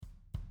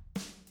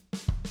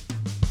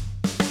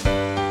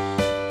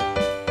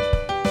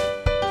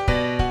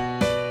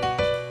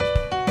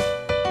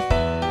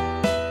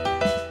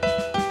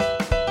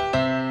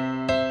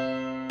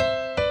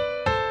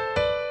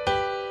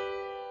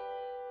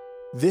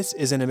This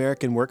is An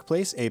American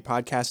Workplace, a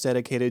podcast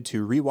dedicated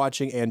to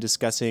rewatching and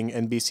discussing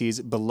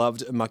NBC's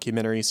beloved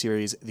mockumentary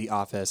series, The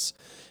Office.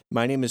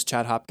 My name is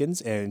Chad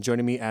Hopkins, and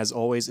joining me, as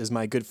always, is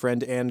my good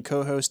friend and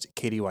co-host,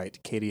 Katie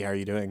White. Katie, how are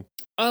you doing?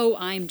 Oh,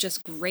 I'm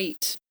just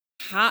great.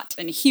 Hot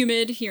and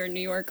humid here in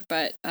New York,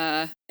 but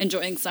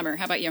enjoying summer.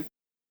 How about you?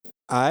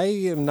 I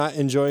am not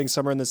enjoying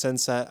summer in the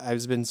sense that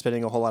I've been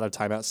spending a whole lot of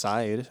time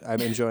outside.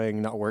 I'm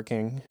enjoying not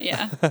working.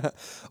 Yeah.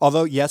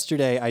 Although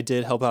yesterday I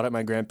did help out at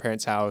my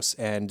grandparents' house,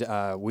 and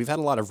we've had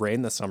a lot of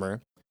rain this summer,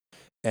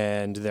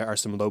 and there are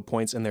some low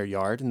points in their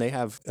yard, and they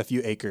have a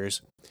few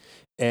acres.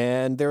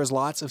 And there was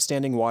lots of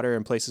standing water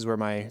in places where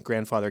my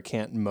grandfather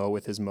can't mow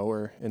with his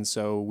mower, and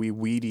so we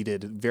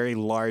weed-eated very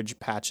large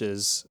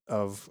patches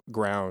of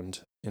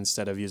ground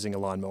instead of using a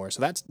lawnmower.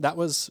 So that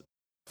was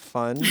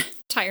fun.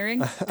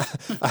 Tiring.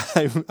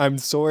 I'm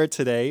sore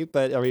today,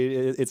 but I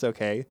mean it's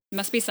okay.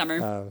 Must be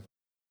summer.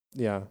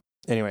 Yeah.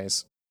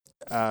 Anyways,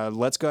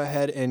 let's go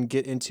ahead and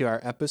get into our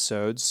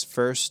episodes.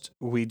 First,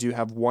 we do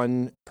have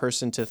one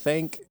person to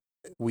thank.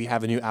 We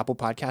have a new Apple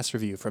Podcast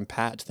review from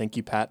Pat. Thank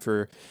you, Pat,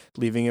 for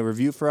leaving a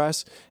review for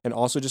us. And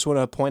also just want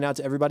to point out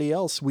to everybody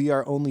else, we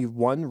are only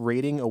one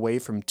rating away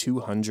from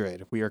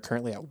 200. We are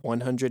currently at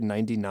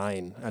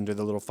 199 under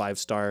the little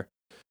 5-star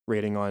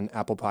rating on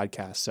Apple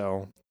Podcasts.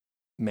 So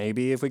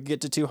maybe if we could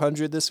get to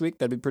 200 this week,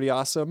 that'd be pretty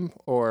awesome.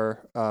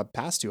 Or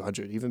past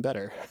 200, even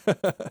better.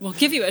 We'll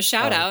give you a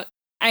shout out.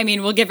 I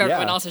mean, we'll give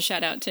everyone else a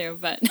shout out too,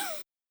 but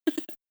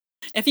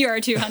if you are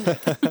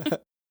 200.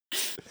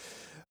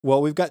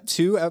 Well, we've got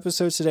 2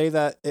 episodes today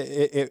that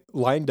it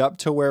lined up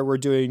to where we're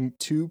doing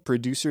 2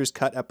 producers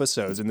cut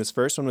episodes. And this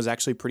first one was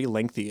actually pretty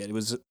lengthy. It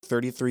was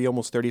 33,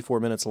 almost 34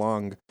 minutes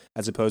long,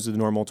 as opposed to the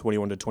normal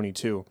 21 to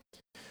 22.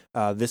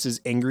 This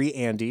is Angry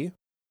Andy.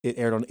 It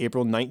aired on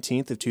April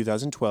 19th of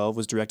 2012,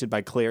 was directed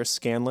by Claire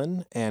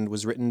Scanlon, and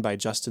was written by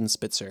Justin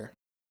Spitzer.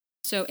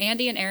 So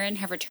Andy and Aaron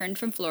have returned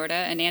from Florida,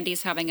 and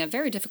Andy's having a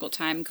very difficult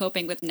time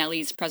coping with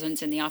Nellie's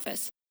presence in the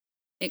office.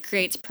 It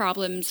creates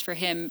problems for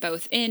him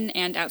both in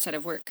and outside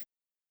of work.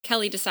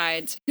 Kelly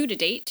decides who to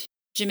date,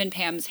 Jim and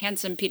Pam's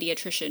handsome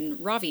pediatrician,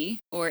 Ravi,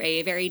 or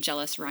a very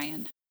jealous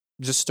Ryan.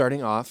 Just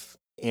starting off,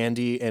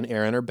 Andy and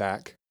Aaron are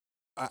back.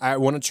 I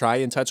want to try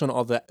and touch on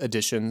all the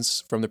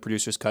additions from the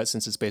producer's cut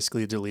since it's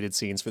basically deleted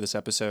scenes for this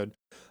episode.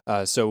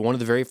 So one of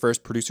the very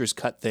first producer's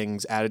cut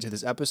things added to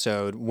this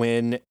episode,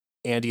 when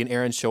Andy and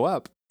Aaron show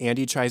up,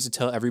 Andy tries to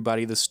tell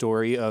everybody the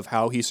story of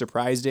how he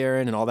surprised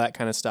Aaron and all that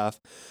kind of stuff.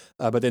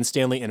 But then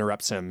Stanley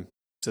interrupts him,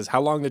 says,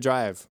 "How long the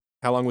drive?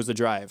 How long was the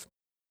drive?"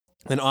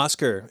 Then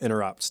Oscar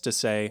interrupts to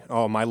say,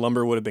 "Oh, my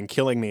lumbar would have been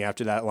killing me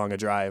after that long a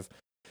drive."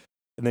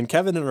 And then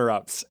Kevin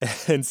interrupts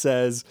and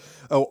says,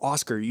 "Oh,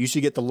 Oscar, you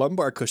should get the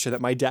lumbar cushion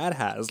that my dad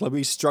has. Let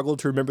me struggle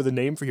to remember the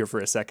name for you for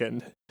a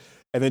second."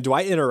 And then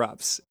Dwight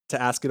interrupts to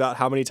ask about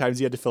how many times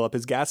he had to fill up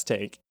his gas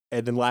tank.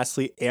 And then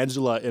lastly,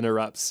 Angela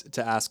interrupts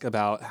to ask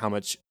about how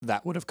much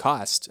that would have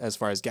cost as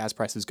far as gas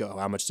prices go.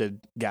 How much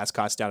did gas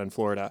cost down in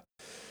Florida?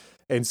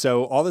 And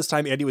so all this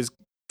time, Andy was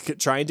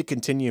trying to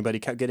continue, but he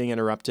kept getting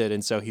interrupted.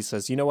 And so he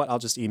says, "You know what? I'll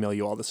just email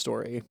you all the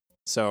story."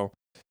 So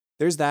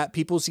there's that.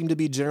 People seem to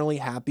be generally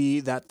happy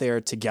that they're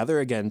together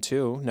again,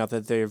 too, now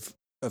that they've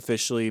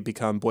officially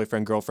become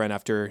boyfriend-girlfriend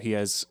after he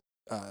has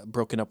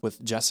broken up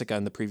with Jessica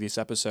in the previous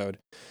episode.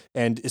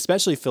 And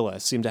especially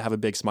Phyllis seemed to have a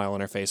big smile on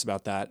her face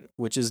about that,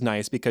 which is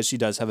nice because she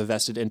does have a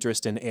vested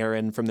interest in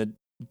Aaron from the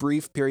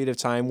brief period of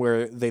time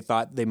where they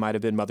thought they might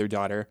have been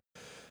mother-daughter.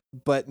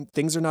 But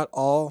things are not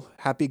all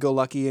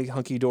happy-go-lucky,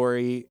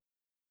 hunky-dory.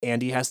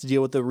 Andy has to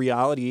deal with the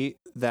reality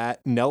that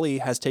Nellie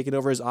has taken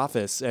over his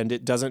office, and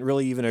it doesn't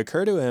really even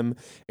occur to him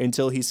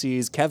until he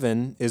sees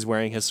Kevin is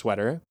wearing his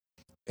sweater,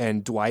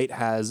 and Dwight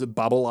has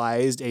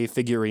bubbleized a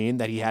figurine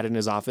that he had in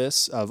his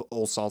office of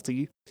Old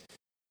Salty.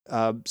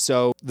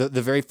 So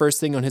the very first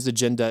thing on his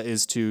agenda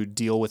is to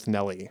deal with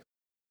Nellie.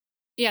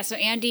 Yeah, so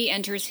Andy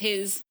enters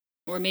his,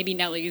 or maybe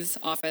Nellie's,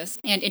 office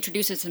and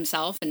introduces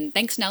himself and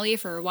thanks Nellie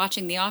for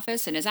watching The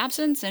Office in his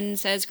absence and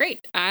says, "Great,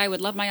 I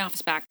would love my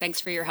office back. Thanks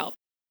for your help."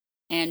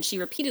 And she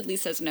repeatedly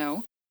says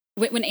no.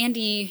 When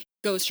Andy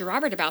goes to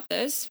Robert about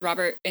this,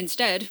 Robert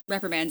instead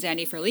reprimands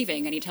Andy for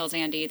leaving, and he tells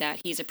Andy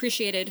that he's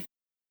appreciated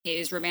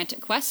his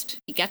romantic quest.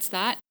 He gets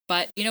that.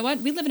 But you know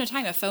what? We live in a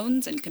time of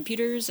phones and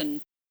computers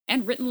and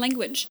written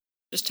language.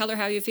 Just tell her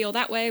how you feel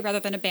that way rather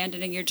than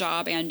abandoning your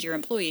job and your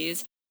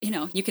employees. You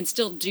know, you can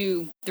still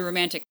do the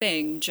romantic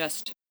thing,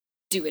 just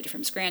do it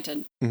from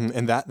Scranton. Mm-hmm.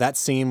 And that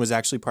scene was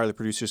actually part of the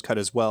producer's cut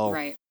as well.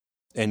 Right.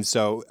 And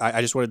so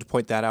I just wanted to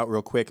point that out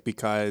real quick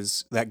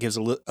because that gives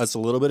us a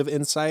little bit of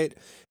insight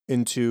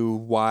into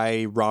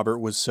why Robert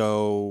was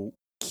so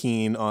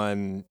keen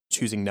on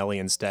choosing Nellie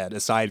instead,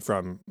 aside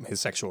from his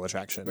sexual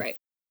attraction. Right.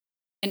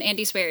 And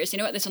Andy swears, "You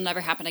know what, this will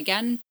never happen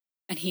again."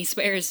 And he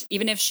swears,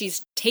 even if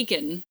she's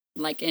taken,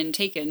 like in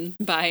Taken,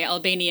 by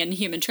Albanian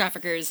human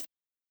traffickers,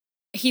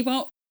 he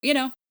won't,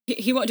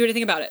 he won't do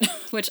anything about it,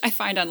 which I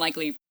find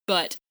unlikely.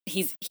 But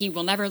he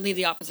will never leave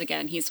the office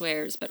again, he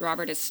swears. But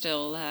Robert is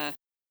still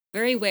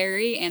very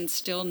wary and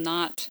still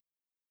not,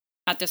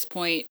 at this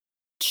point,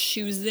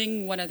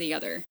 choosing one or the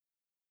other.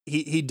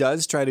 he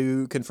does try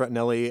to confront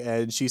Nellie,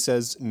 and she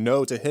says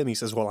no to him. He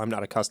says, well, I'm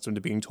not accustomed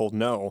to being told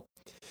no.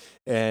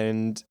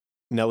 And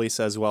Nellie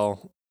says,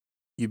 well,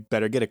 you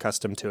better get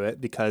accustomed to it,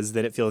 because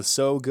then it feels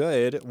so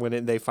good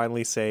when they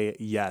finally say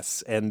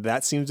yes. And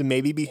that seems to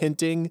maybe be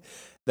hinting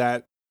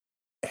that,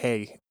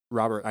 hey,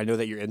 Robert, I know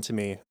that you're into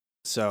me,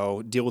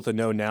 so deal with the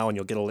no now and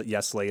you'll get a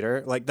yes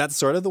later. Like, that's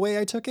sort of the way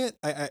I took it.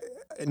 I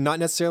not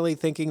necessarily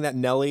thinking that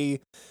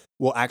Nellie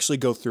will actually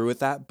go through with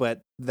that,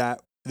 but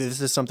that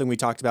this is something we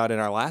talked about in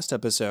our last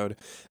episode.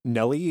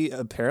 Nellie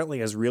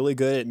apparently is really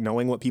good at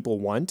knowing what people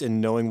want and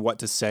knowing what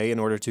to say in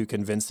order to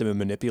convince them and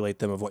manipulate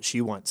them of what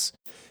she wants.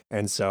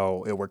 And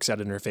so it works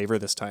out in her favor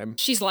this time.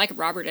 She's like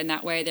Robert in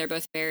that way. They're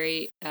both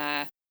very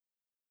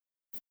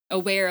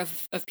aware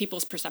of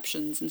people's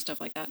perceptions and stuff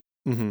like that.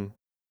 Mm-hmm.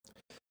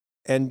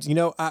 And, you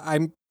know,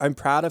 I'm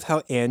proud of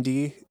how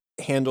Andy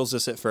handles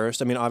this at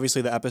first. I mean,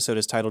 obviously the episode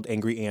is titled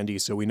Angry Andy,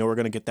 so we know we're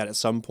going to get that at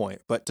some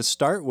point. But to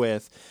start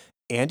with,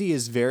 Andy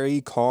is very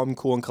calm,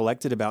 cool, and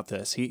collected about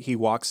this. He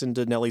walks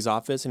into Nellie's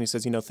office and he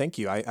says, you know, thank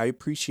you. I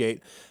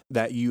appreciate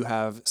that you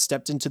have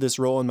stepped into this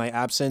role in my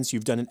absence.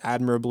 You've done it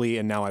admirably,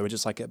 and now I would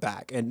just like it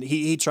back. And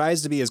he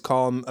tries to be as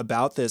calm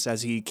about this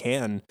as he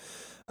can.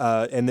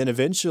 And then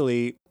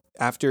eventually,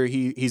 after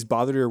he's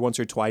bothered her once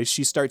or twice,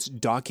 she starts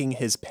docking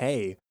his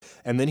pay.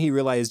 And then he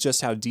realized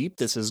just how deep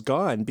this has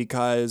gone,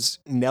 because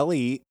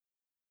Nellie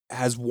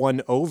has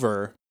won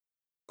over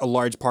a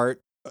large part,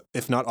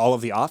 if not all,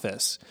 of the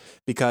office,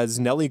 because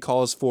Nellie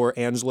calls for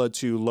Angela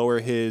to lower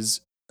his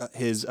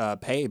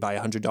pay by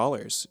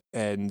 $100.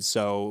 And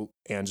so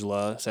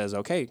Angela says,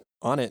 okay,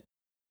 on it.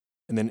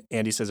 And then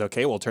Andy says,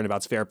 okay, well,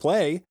 turnabout's fair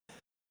play.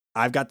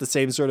 I've got the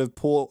same sort of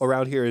pull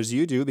around here as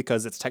you do,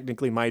 because it's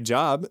technically my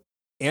job.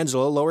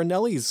 Angela, lower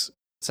Nellie's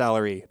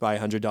salary by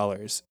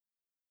 $100.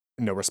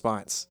 No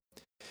response.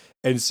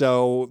 And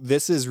so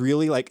this is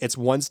really like, it's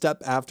one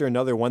step after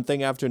another, one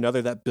thing after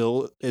another that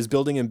is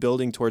building and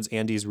building towards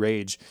Andy's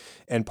rage.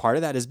 And part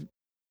of that is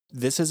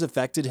this has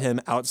affected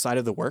him outside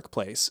of the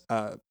workplace.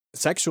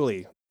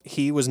 Sexually,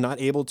 he was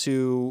not able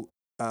to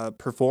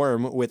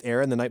perform with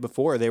Erin the night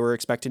before. They were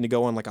expecting to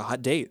go on like a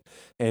hot date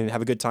and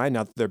have a good time.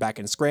 Now that they're back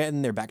in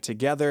Scranton, they're back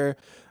together.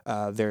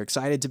 They're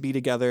excited to be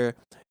together.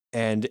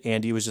 And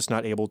Andy was just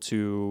not able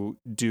to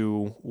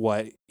do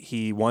what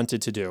he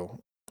wanted to do.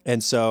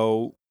 And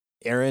so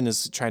Erin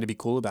is trying to be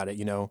cool about it.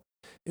 You know,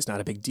 it's not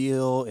a big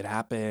deal. It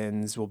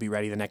happens. We'll be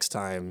ready the next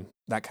time,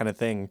 that kind of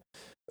thing.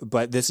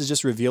 But this is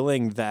just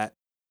revealing that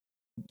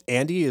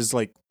Andy is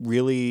like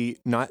really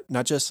not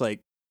just like,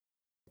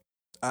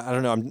 I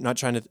don't know.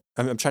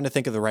 I'm trying to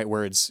think of the right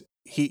words.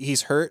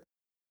 He's hurt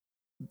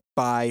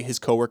by his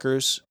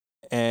coworkers,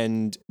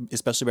 and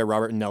especially by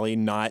Robert and Nellie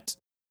not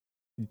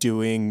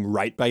doing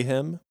right by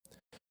him.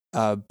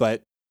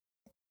 But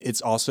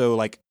it's also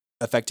like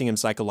affecting him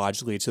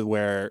psychologically to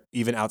where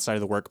even outside of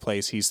the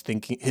workplace, he's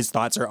thinking, his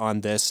thoughts are on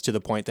this to the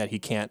point that he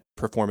can't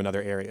perform in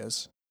other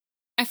areas.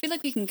 I feel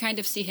like we can kind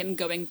of see him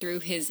going through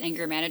his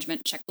anger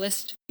management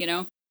checklist. You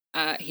know,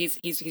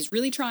 he's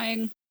really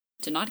trying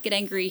to not get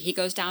angry. He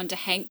goes down to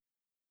Hank,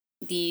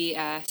 the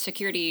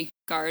security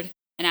guard,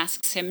 and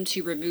asks him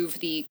to remove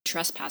the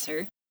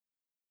trespasser.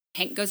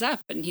 Hank goes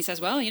up and he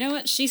says, well, you know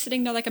what? She's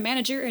sitting there like a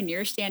manager and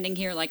you're standing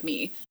here like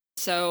me.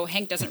 So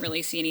Hank doesn't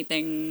really see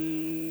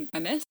anything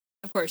amiss.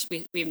 Of course,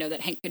 we know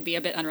that Hank could be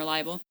a bit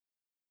unreliable.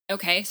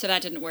 Okay, so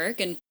that didn't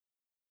work. And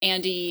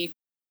Andy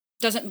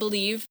doesn't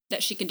believe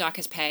that she can dock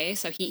his pay,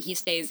 so he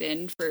stays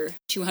in for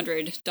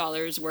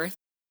 $200 worth.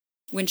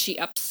 When she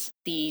ups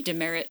the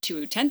demerit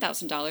to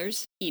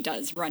 $10,000, he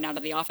does run out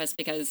of the office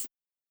because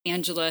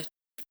Angela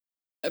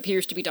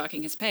appears to be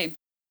docking his pay.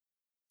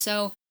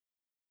 So,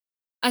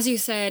 as you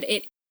said,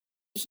 he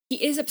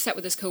is upset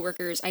with his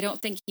coworkers. I don't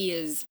think he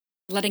is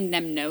letting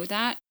them know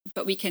that,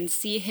 but we can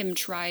see him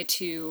try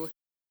to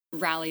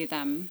rally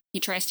them. He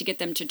tries to get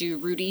them to do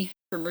Rudy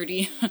from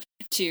Rudy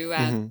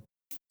to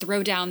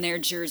throw down their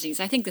jerseys.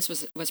 I think this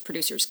was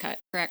producer's cut,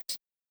 correct?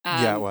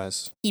 Yeah, it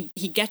was.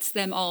 He gets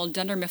them all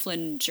Dunder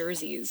Mifflin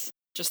jerseys,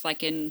 just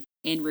like in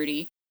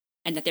Rudy,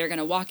 and that they're going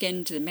to walk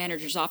into the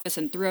manager's office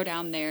and throw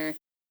down their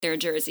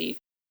jersey.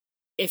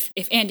 If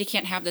Andy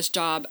can't have this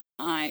job,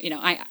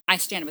 I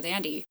stand with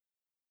Andy.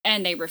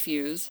 And they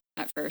refuse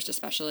at first,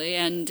 especially.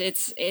 And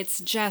it's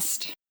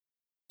just,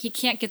 he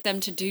can't get them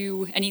to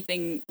do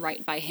anything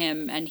right by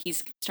him. And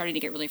he's starting to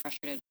get really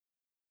frustrated.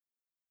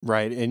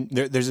 Right. And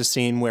there's a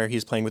scene where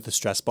he's playing with the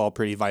stress ball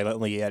pretty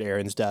violently at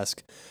Erin's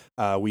desk.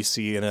 We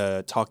see in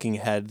a talking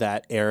head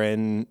that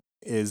Erin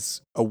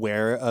is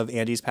aware of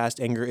Andy's past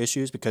anger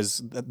issues,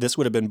 because this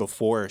would have been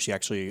before she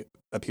actually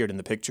appeared in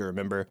the picture.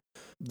 Remember,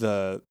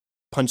 the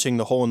punching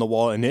the hole in the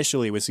wall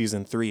initially was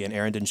season 3, and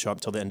Erin didn't show up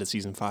till the end of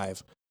season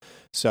 5.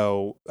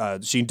 So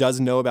she does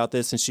know about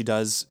this, and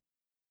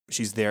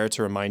she's there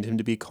to remind him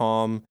to be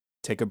calm,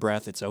 take a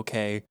breath, it's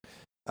okay.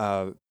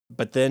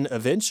 But then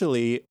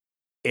eventually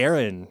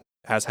Erin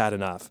has had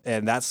enough,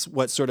 and that's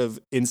what sort of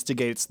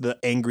instigates the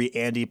angry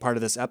Andy part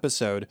of this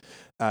episode.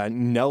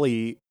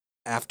 Nellie,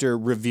 after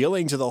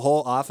revealing to the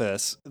whole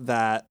office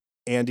that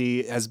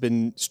Andy has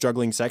been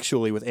struggling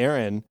sexually with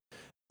Aaron,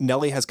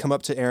 Nellie has come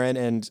up to Aaron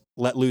and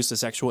let loose a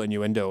sexual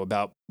innuendo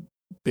about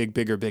big,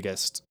 bigger,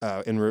 biggest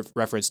in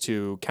reference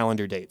to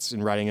calendar dates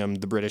and writing them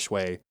the British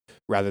way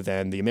rather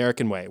than the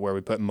American way, where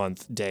we put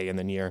month, day, and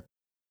then year.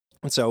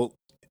 And so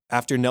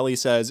after Nellie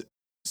says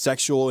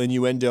sexual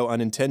innuendo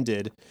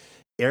unintended,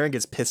 Aaron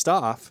gets pissed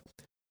off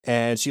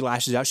and she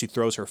lashes out. She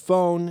throws her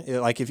phone.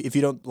 Like, if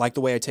you don't like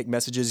the way I take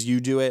messages,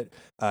 you do it.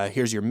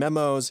 Here's your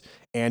memos.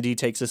 Andy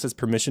takes this as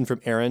permission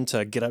from Aaron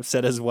to get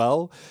upset as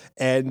well.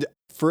 And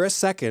for a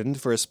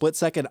split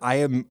second, I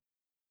am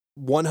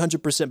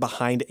 100%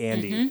 behind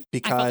Andy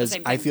because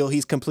I feel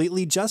he's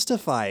completely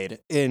justified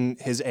in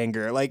his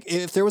anger. Like,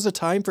 if there was a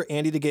time for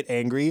Andy to get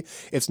angry,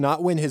 it's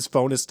not when his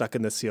phone is stuck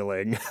in the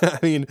ceiling. I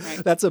mean,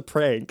 that's a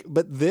prank.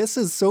 But this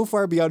is so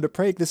far beyond a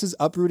prank. This is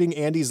uprooting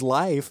Andy's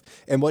life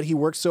and what he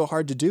worked so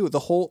hard to do. The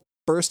whole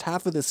first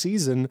half of the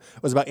season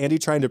was about Andy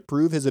trying to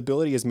prove his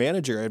ability as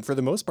manager. And for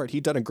the most part,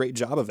 he'd done a great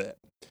job of it.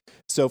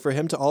 So for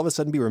him to all of a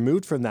sudden be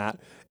removed from that,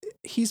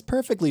 he's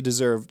perfectly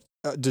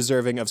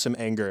deserving of some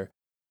anger.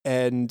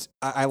 And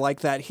I like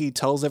that he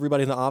tells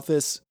everybody in the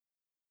office,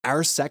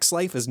 our sex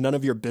life is none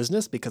of your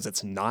business, because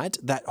it's not.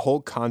 That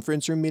whole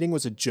conference room meeting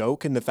was a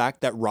joke, and the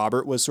fact that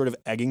Robert was sort of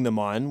egging them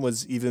on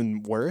was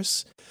even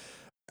worse.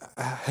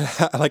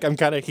 Like, I'm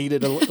kind of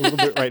heated a little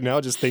bit right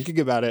now just thinking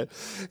about it.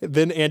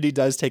 Then Andy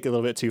does take it a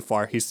little bit too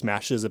far. He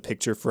smashes a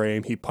picture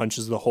frame. He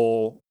punches the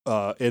hole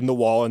in the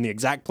wall in the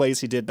exact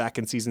place he did back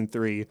in season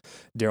 3.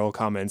 Daryl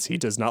comments he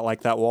does not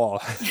like that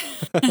wall.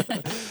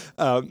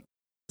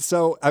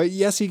 So,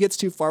 yes, he gets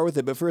too far with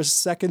it, but for a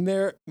second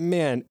there,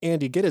 man,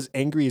 Andy, get as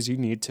angry as you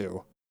need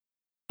to.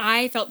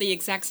 I felt the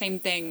exact same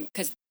thing,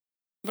 because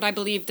what I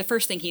believe the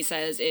first thing he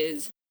says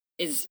is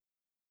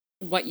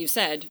what you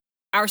said.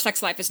 Our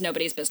sex life is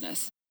nobody's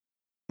business.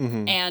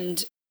 Mm-hmm.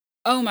 And,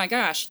 oh my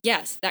gosh,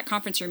 yes, that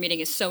conference room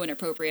meeting is so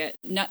inappropriate.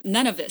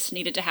 None of this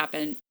needed to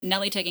happen.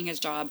 Nellie taking his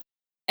job,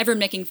 everyone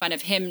making fun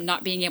of him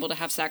not being able to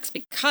have sex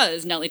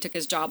because Nellie took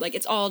his job. Like,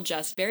 it's all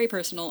just very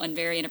personal and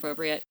very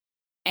inappropriate.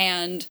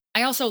 And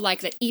I also like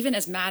that even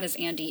as mad as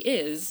Andy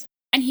is,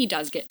 and he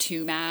does get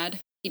too mad,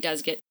 he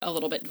does get a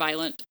little bit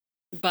violent,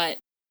 but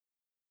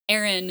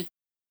Erin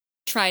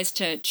tries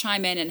to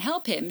chime in and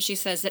help him. She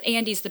says that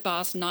Andy's the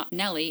boss, not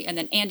Nellie, and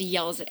then Andy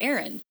yells at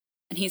Erin,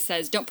 and he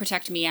says, "Don't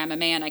protect me, I'm a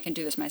man, I can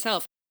do this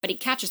myself." But he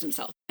catches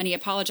himself, and he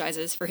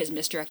apologizes for his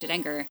misdirected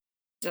anger.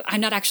 So, "I'm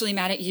not actually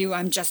mad at you,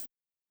 I'm just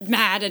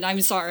mad, and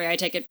I'm sorry, I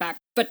take it back,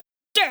 but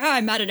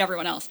I'm mad at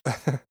everyone else."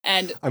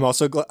 And I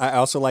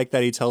also like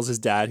that he tells his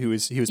dad, who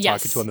he was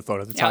talking to on the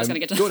phone at the time, I was gonna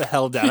get to go to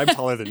hell, Dad, I'm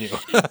taller than you.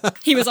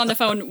 He was on the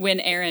phone when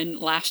Aaron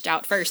lashed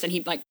out first, and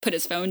he put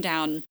his phone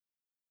down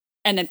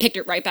and then picked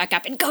it right back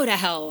up and go to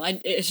hell.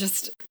 It's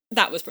just,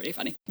 that was pretty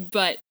funny.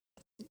 But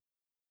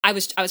I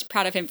was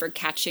proud of him for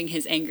catching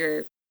his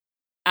anger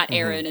at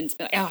Aaron and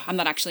like, "Oh, I'm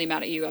not actually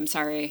mad at you, I'm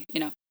sorry,"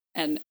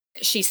 and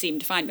she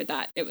seemed fine with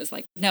that. It was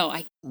like, "No,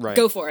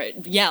 go for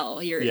it,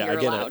 yell, you're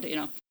allowed,"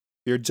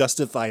 You're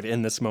justified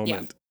in this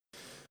moment.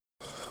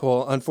 Yeah.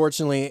 Well,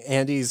 unfortunately,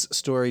 Andy's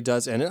story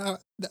does end.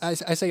 I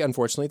say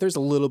unfortunately, there's a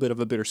little bit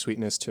of a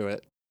bittersweetness to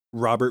it.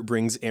 Robert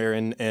brings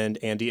Aaron and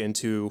Andy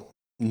into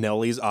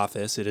Nellie's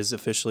office. It is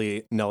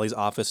officially Nellie's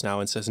office now,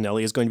 and says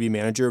Nellie is going to be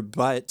manager,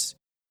 but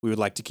we would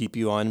like to keep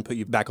you on and put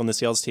you back on the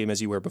sales team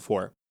as you were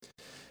before.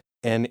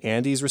 And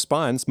Andy's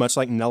response, much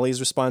like Nellie's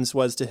response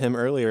was to him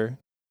earlier,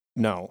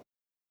 no.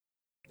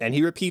 And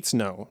he repeats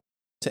no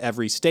to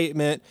every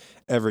statement,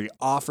 every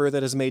offer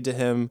that is made to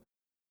him.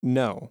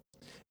 No.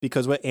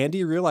 Because what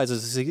Andy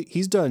realizes is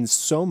he's done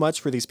so much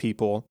for these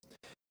people,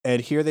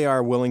 and here they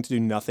are willing to do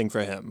nothing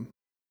for him.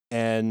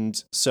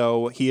 And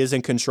so he is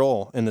in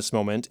control in this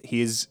moment.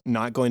 He's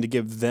not going to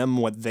give them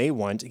what they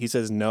want. He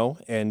says no,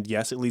 and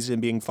yes, it leads to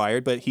him being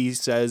fired, but he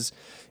says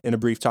in a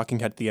brief talking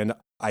head at the end,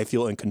 "I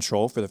feel in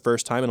control for the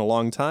first time in a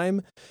long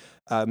time."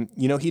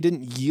 He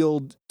didn't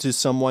yield to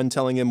someone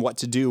telling him what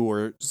to do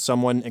or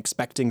someone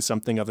expecting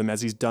something of him,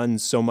 as he's done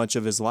so much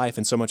of his life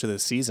and so much of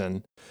this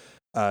season.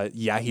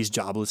 He's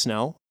jobless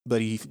now,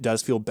 but he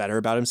does feel better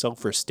about himself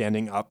for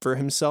standing up for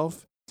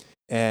himself.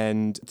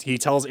 And he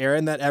tells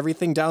Aaron that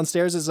everything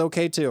downstairs is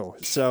okay too.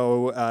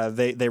 So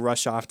they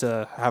rush off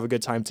to have a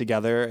good time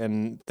together.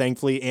 And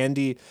thankfully,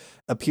 Andy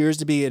appears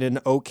to be in an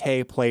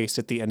okay place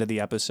at the end of the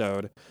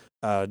episode,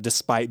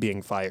 despite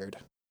being fired.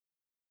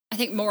 I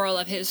think moral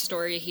of his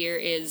story here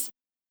is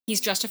he's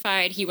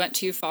justified, he went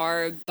too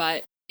far,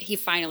 but he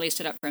finally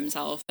stood up for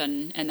himself,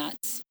 and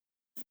that's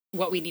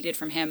what we needed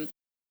from him.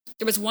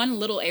 There was one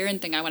little Aaron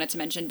thing I wanted to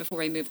mention before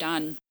we moved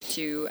on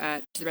to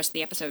the rest of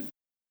the episode.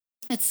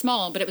 It's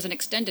small, but it was an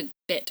extended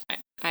bit,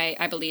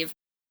 I believe.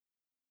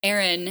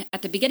 Aaron,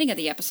 at the beginning of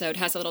the episode,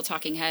 has a little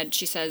talking head.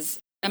 She says,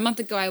 "A month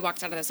ago I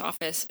walked out of this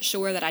office,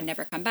 sure that I'd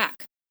never come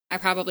back. I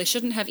probably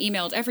shouldn't have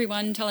emailed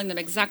everyone telling them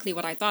exactly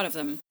what I thought of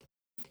them."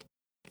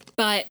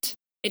 But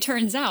it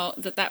turns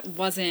out that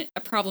wasn't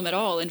a problem at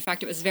all. In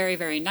fact, it was very,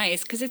 very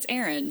nice, because it's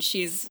Aaron.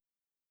 She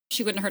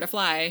wouldn't hurt a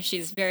fly.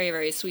 She's very,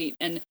 very sweet.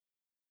 And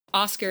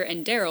Oscar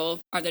and Daryl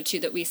are the two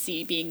that we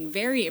see being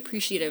very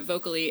appreciative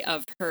vocally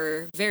of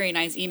her very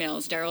nice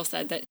emails. Daryl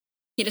said that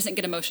he doesn't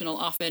get emotional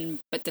often,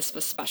 but this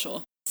was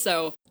special.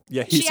 So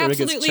yeah, he sort of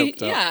gets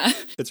choked up. Yeah,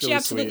 it's really she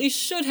absolutely sweet.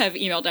 should have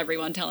emailed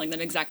everyone telling them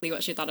exactly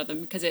what she thought of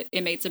them, because it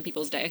made some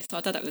people's day. So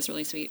I thought that was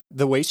really sweet.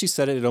 The way she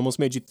said it, it almost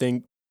made you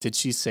think, did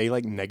she say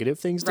like negative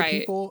things to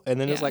people? And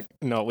then it's like,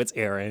 no, it's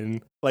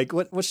Erin. Like,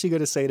 what's she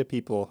going to say to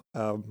people?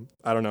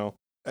 I don't know.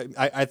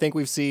 I think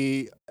we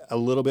see a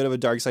little bit of a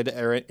dark side to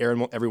Erin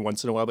every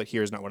once in a while, but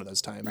here's not one of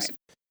those times.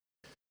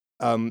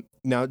 Right.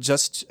 Now,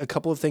 just a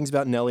couple of things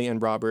about Nellie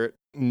and Robert.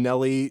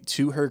 Nellie,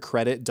 to her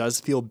credit, does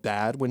feel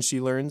bad when she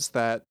learns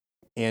that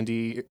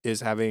Andy is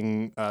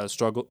having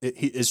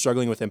he is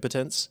struggling with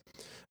impotence.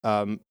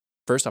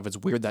 First off, it's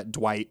weird that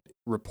Dwight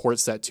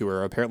reports that to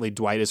her. Apparently,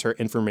 Dwight is her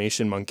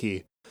information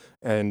monkey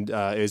and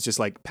is just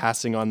like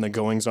passing on the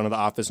goings on of the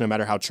office, no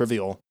matter how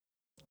trivial.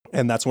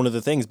 And that's one of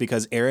the things,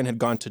 because Erin had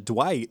gone to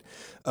Dwight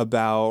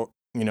about,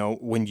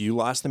 when you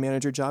lost the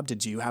manager job,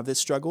 did you have this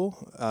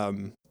struggle?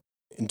 And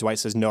Dwight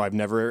says, no, I've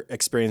never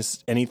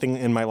experienced anything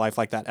in my life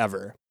like that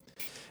ever.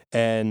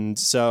 And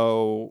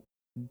so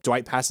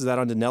Dwight passes that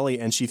on to Nellie,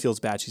 and she feels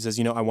bad. She says,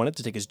 I wanted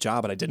to take his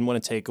job, but I didn't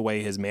want to take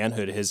away his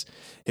manhood, his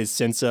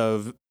sense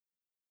of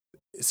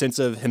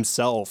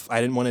himself. I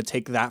didn't want to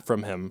take that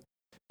from him.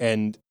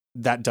 And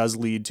that does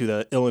lead to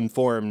the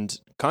ill-informed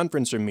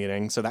conference room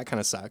meeting, so that kind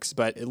of sucks.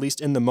 But at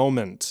least in the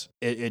moment,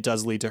 it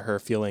does lead to her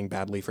feeling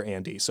badly for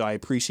Andy. So I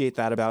appreciate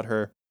that about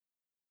her.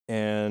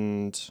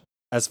 And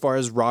as far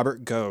as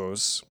Robert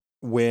goes,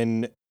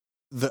 when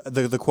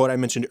the quote I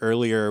mentioned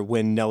earlier,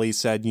 when Nellie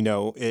said,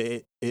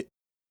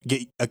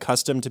 get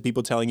accustomed to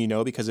people telling you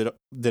no, because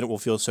then it will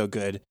feel so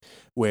good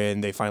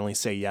when they finally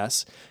say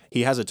yes.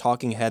 He has a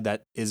talking head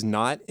that is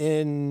not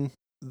in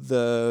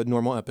the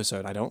normal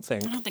episode, I don't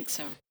think. I don't think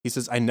so. He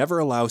says, I never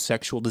allow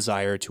sexual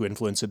desire to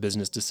influence a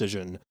business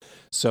decision,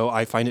 so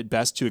I find it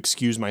best to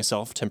excuse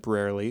myself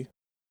temporarily.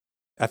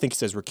 I think he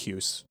says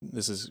recuse.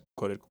 This is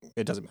quoted.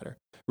 It doesn't matter.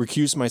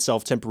 Recuse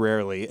myself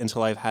temporarily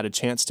until I've had a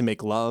chance to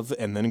make love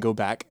and then go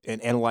back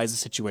and analyze the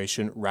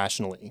situation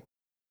rationally.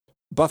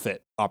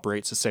 Buffett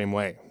operates the same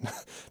way.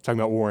 Talking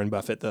about Warren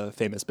Buffett, the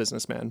famous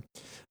businessman.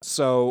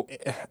 So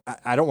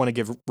I don't want to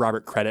give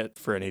Robert credit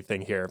for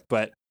anything here,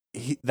 but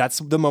that's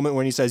the moment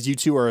when he says, you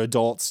two are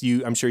adults.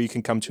 I'm sure you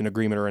can come to an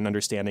agreement or an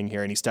understanding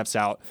here. And he steps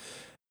out.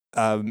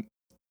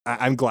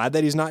 I'm glad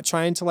that he's not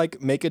trying to like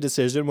make a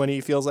decision when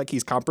he feels like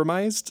he's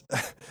compromised.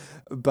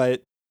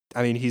 But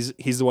I mean, he's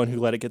the one who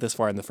let it get this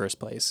far in the first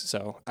place.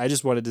 So I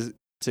just wanted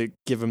to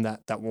give him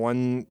that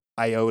one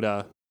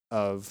iota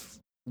of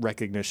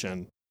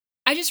recognition.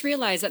 I just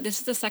realized that this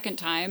is the second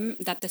time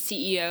that the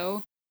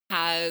CEO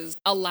has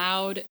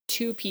allowed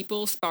two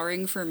people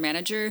sparring for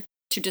manager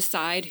to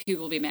decide who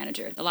will be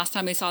manager. The last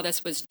time we saw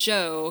this was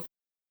Joe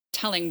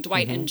telling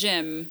Dwight and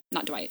Jim,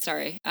 not Dwight,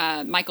 sorry,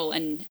 Michael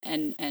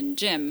and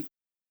Jim,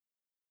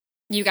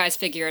 you guys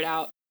figure it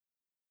out,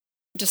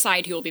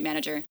 decide who will be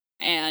manager.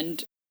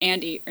 And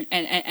Andy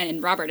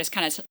and Robert is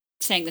kind of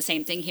saying the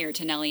same thing here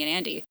to Nellie and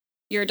Andy.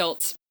 You're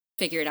adults,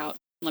 figure it out.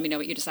 Let me know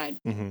what you decide.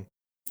 Mm-hmm.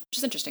 Which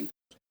is interesting.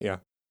 Yeah.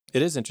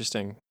 It is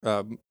interesting.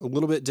 A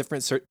little bit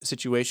different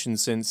situation,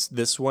 since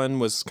this one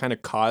was kind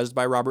of caused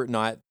by Robert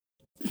not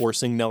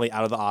forcing Nellie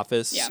out of the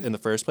office in the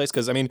first place.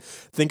 Because, I mean,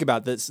 think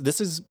about this. This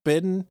has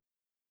been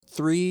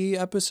 3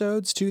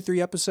 episodes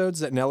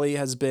that Nellie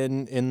has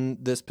been in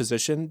this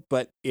position.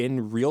 But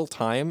in real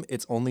time,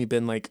 it's only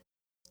been like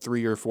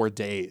 3 or 4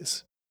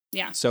 days.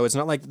 Yeah. So it's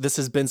not like this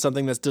has been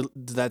something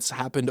that's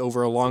happened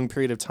over a long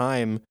period of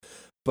time.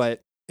 But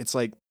it's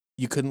like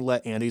you couldn't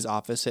let Andy's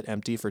office sit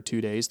empty for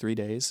 2 days, 3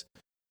 days.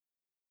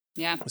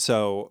 Yeah.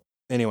 So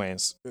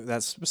anyways,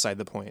 that's beside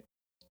the point.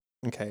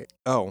 Okay.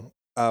 Oh,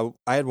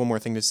 I had one more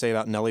thing to say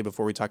about Nellie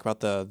before we talk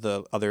about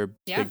the other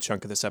big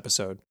chunk of this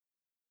episode.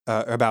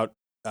 About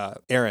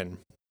Erin.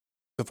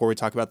 Before we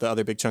talk about the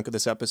other big chunk of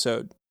this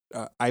episode.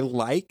 I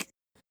like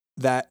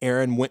that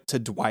Erin went to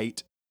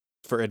Dwight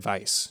for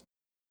advice,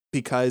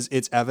 because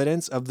it's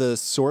evidence of the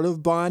sort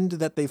of bond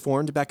that they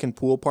formed back in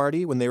Pool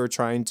Party when they were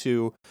trying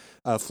to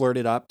flirt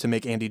it up to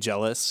make Andy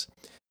jealous.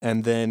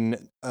 And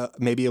then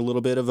maybe a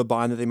little bit of a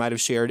bond that they might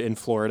have shared in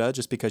Florida,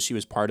 just because she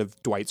was part of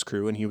Dwight's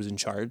crew and he was in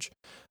charge.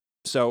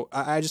 So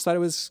I just thought it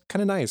was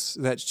kind of nice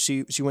that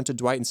she went to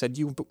Dwight and said,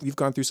 you've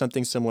gone through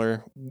something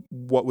similar.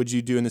 What would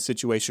you do in this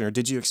situation? Or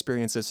did you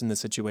experience this in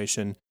this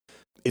situation?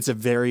 It's a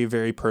very,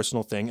 very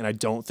personal thing. And I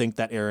don't think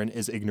that Erin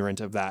is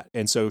ignorant of that.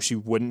 And so she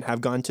wouldn't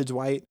have gone to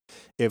Dwight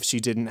if she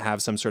didn't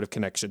have some sort of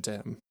connection to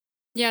him.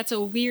 Yeah, it's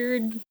a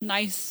weird,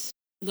 nice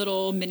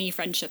little mini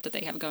friendship that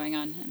they have going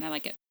on. And I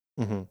like it.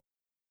 Mm-hmm.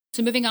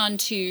 So moving on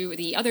to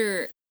the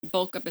other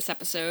bulk of this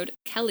episode,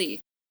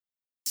 Kelly.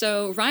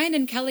 So Ryan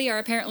and Kelly are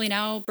apparently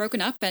now broken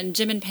up, and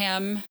Jim and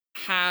Pam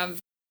have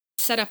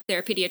set up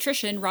their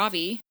pediatrician,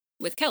 Ravi,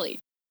 with Kelly.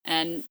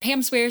 And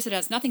Pam swears it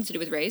has nothing to do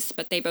with race,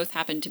 but they both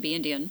happen to be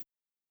Indian.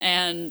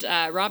 And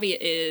Ravi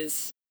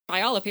is,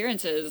 by all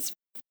appearances,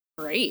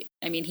 great.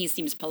 I mean, he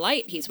seems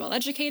polite, he's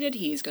well-educated,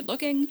 he's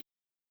good-looking.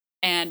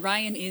 And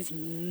Ryan is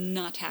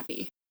not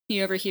happy.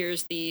 he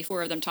overhears the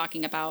four of them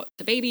talking about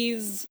the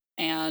babies,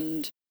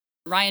 and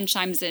Ryan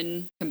chimes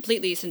in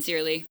completely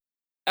sincerely.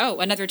 Oh,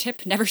 another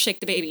tip, never shake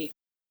the baby.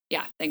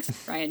 Yeah,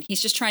 thanks, Ryan.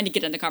 He's just trying to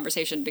get in the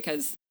conversation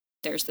because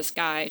there's this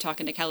guy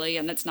talking to Kelly,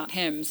 and that's not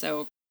him,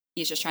 so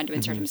he's just trying to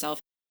insert himself.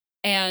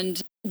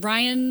 And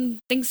Ryan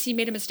thinks he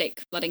made a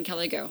mistake letting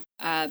Kelly go.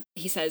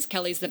 He says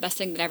Kelly's the best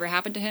thing that ever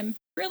happened to him.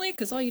 Really?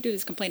 Because all you do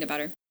is complain about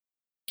her.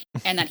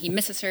 And that he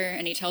misses her,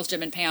 and he tells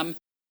Jim and Pam,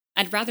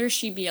 I'd rather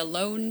she be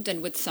alone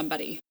than with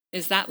somebody.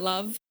 Is that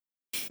love?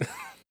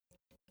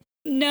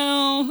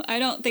 No, I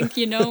don't think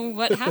you know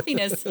what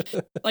happiness,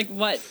 like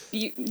what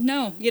you,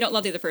 no, you don't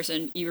love the other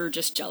person. You're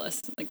just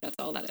jealous. Like, that's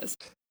all that is.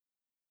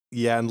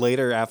 Yeah, and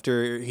later,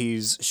 after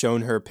he's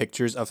shown her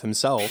pictures of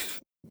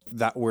himself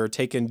that were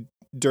taken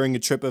during a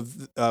trip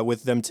of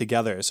with them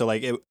together. So,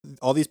 like,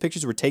 all these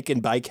pictures were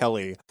taken by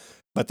Kelly,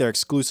 but they're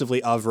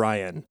exclusively of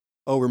Ryan.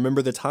 Oh,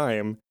 remember the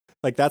time?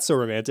 Like, that's so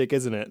romantic,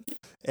 isn't it?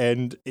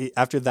 And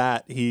after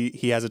that,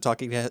 he has a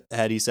talking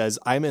head. He says,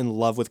 I'm in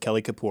love with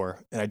Kelly Kapoor,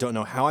 and I don't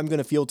know how I'm going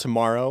to feel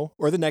tomorrow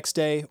or the next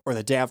day or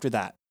the day after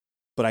that.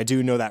 But I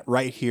do know that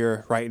right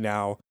here, right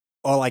now,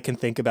 all I can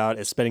think about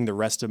is spending the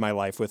rest of my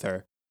life with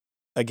her.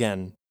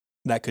 Again,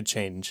 that could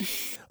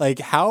change. Like,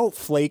 how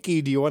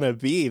flaky do you want to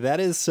be? That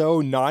is so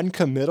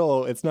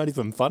non-committal. It's not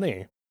even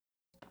funny.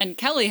 And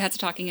Kelly has a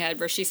talking head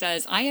where she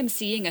says, I am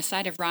seeing a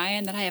side of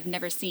Ryan that I have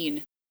never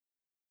seen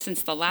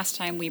since the last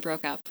time we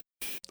broke up.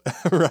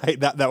 Right.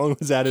 That one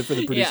was added for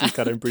the producer's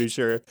cut, I'm pretty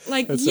sure.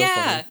 Like, that's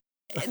yeah,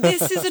 so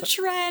this is a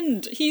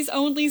trend. He's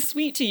only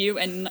sweet to you,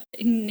 and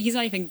he's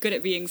not even good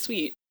at being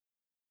sweet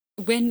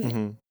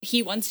when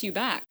he wants you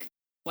back,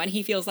 when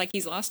he feels like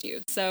he's lost you.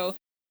 So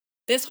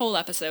this whole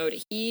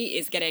episode, he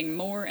is getting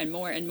more and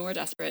more and more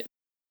desperate.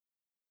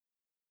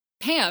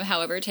 Pam,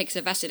 however, takes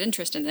a vested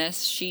interest in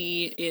this.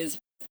 She is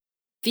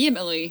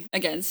vehemently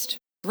against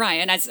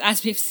Ryan,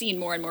 as we've seen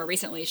more and more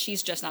recently.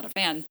 She's just not a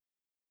fan.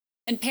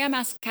 And Pam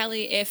asks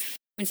Kelly if,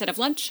 instead of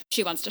lunch,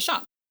 she wants to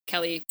shop.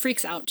 Kelly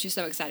freaks out. She's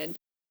so excited.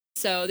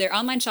 So they're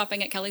online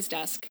shopping at Kelly's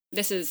desk.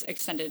 This is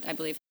extended, I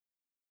believe.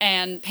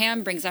 And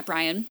Pam brings up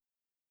Ryan.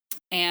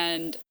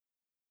 And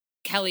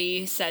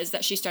Kelly says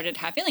that she started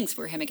to have feelings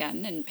for him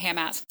again. And Pam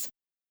asks,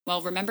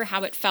 well, remember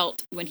how it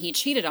felt when he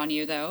cheated on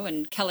you, though?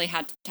 And Kelly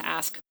had to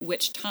ask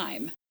which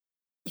time.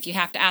 If you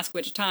have to ask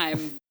which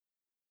time,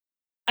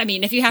 I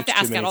mean, if you have to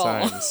ask at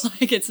all,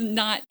 like, it's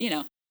not, you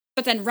know.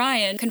 But then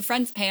Ryan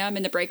confronts Pam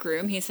in the break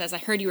room. He says, I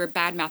heard you were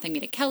bad-mouthing me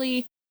to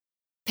Kelly.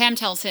 Pam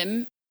tells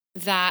him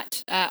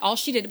that all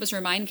she did was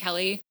remind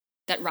Kelly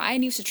that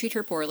Ryan used to treat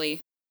her poorly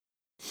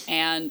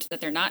and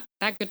that they're not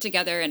that good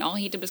together, and all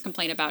he did was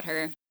complain about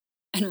her.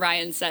 And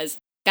Ryan says,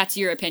 that's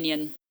your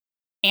opinion.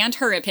 And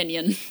her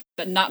opinion,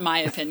 but not my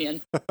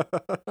opinion.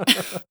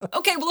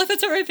 Okay, well, if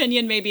it's her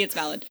opinion, maybe it's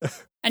valid.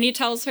 And he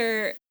tells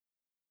her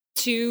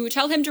to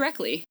tell him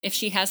directly if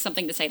she has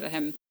something to say to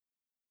him.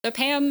 So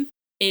Pam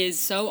is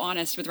so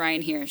honest with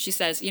Ryan here. She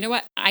says, you know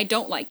what? I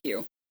don't like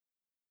you.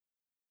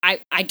 I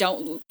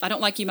don't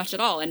like you much at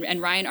all.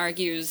 And Ryan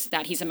argues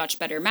that he's a much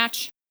better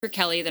match for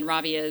Kelly than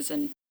Ravi is,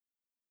 and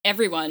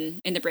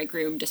everyone in the break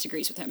room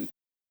disagrees with him.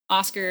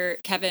 Oscar,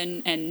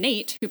 Kevin, and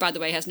Nate, who, by the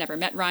way, has never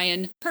met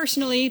Ryan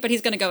personally, but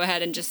he's going to go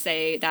ahead and just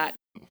say that,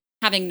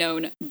 having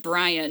known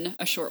Brian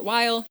a short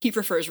while, he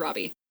prefers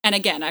Ravi. And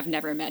again, I've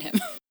never met him.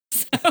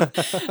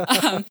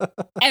 So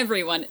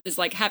everyone is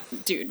like,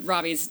 dude,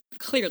 Ravi's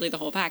clearly the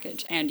whole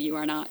package, and you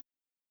are not.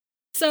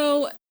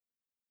 So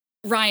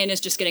Ryan is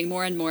just getting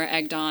more and more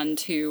egged on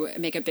to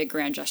make a big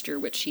grand gesture,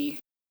 which he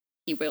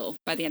will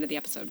by the end of the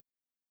episode.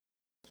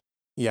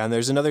 Yeah, and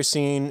there's another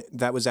scene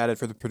that was added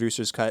for the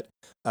producer's cut.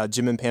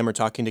 Jim and Pam are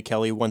talking to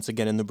Kelly once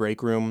again in the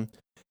break room,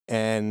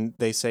 and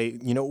they say,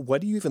 you know,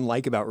 what do you even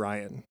like about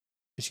Ryan?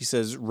 She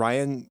says,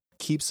 Ryan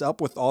keeps up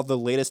with all the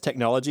latest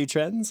technology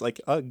trends. Like,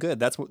 oh, good.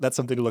 That's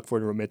something to look for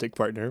in a romantic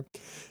partner.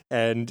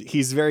 And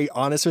he's very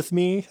honest with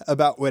me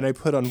about when I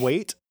put on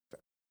weight.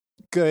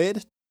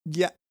 Good.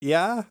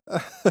 Yeah.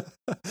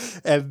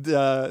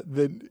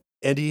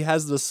 And he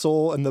has the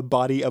soul and the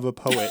body of a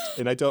poet.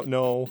 And I don't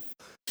know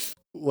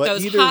what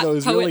those either of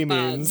those really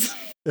means.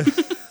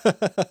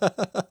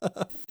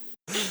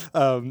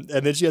 And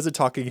then she has a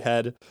talking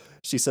head.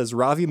 She says,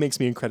 Ravi makes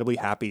me incredibly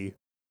happy,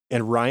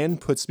 and Ryan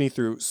puts me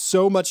through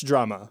so much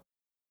drama.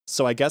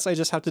 So I guess I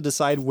just have to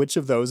decide which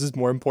of those is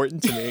more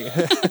important to me.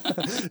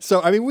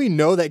 So, I mean, we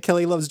know that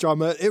Kelly loves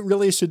drama. It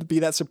really shouldn't be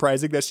that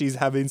surprising that she's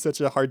having such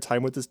a hard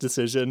time with this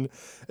decision,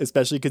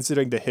 especially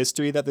considering the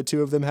history that the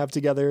two of them have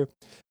together.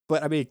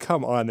 But I mean,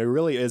 come on, there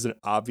really is an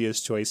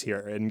obvious choice here,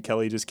 and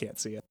Kelly just can't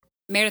see it.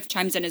 Meredith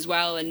chimes in as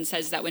well and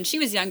says that when she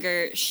was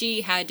younger,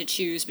 she had to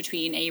choose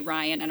between a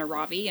Ryan and a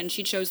Ravi, and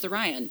she chose the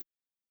Ryan.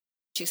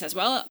 She says,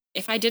 well,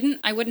 if I didn't,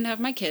 I wouldn't have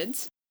my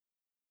kids.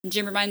 And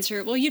Jim reminds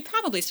her, well, you'd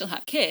probably still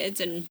have kids,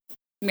 and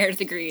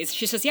Meredith agrees.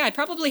 She says, yeah, I'd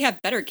probably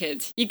have better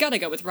kids. You gotta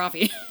go with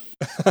Ravi.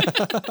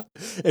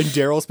 And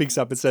Daryl speaks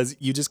up and says,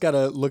 you just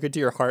gotta look into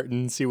your heart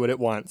and see what it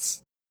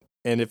wants.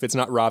 And if it's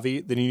not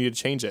Ravi, then you need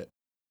to change it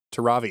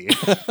to Ravi.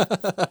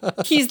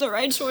 He's the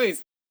right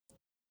choice.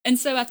 And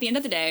so at the end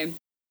of the day,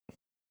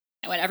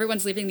 And when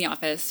everyone's leaving the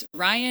office,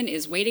 Ryan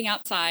is waiting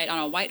outside on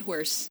a white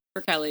horse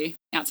for Kelly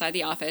outside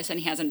the office, and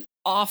he has an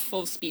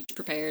awful speech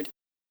prepared.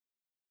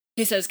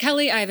 He says,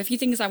 Kelly, I have a few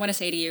things I want to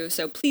say to you,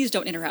 so please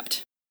don't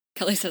interrupt.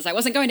 Kelly says, I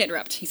wasn't going to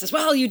interrupt. He says,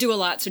 well, you do a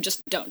lot, so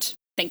just don't.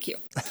 Thank you.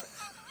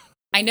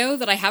 I know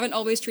that I haven't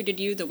always treated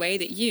you the way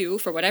that you,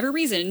 for whatever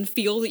reason,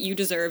 feel that you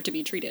deserve to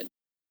be treated.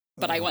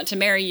 But I want to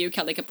marry you,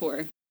 Kelly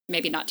Kapoor.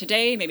 Maybe not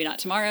today, maybe not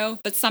tomorrow,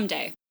 but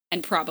someday,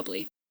 and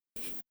probably.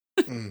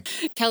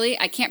 Kelly,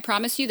 I can't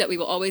promise you that we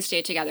will always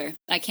stay together.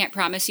 I can't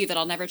promise you that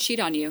I'll never cheat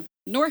on you.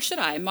 Nor should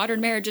I.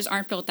 Modern marriages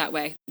aren't built that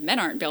way. Men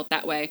aren't built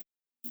that way.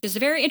 There's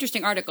a very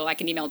interesting article I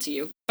can email to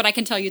you, but I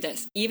can tell you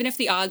this. Even if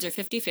the odds are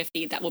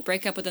 50-50 that we'll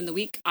break up within the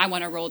week, I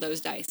want to roll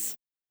those dice.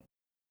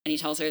 And he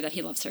tells her that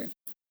he loves her.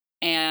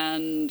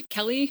 And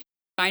Kelly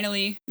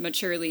finally,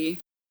 maturely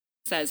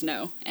says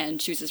no and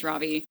chooses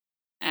Ravi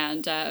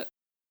and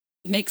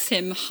makes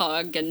him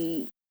hug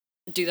and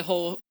do the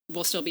whole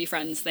we'll still be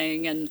friends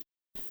thing. And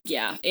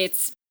yeah,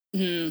 it's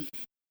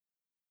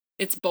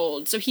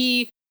bold. So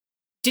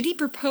did he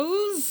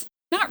propose?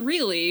 Not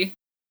really.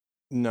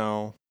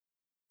 No.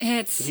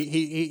 It's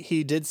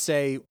he did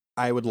say,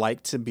 I would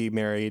like to be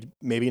married.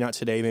 Maybe not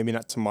today, maybe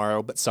not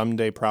tomorrow, but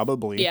someday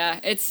probably. Yeah,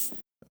 it's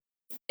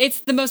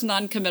the most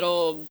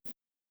non-committal.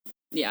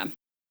 Yeah.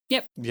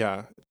 Yep.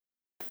 Yeah.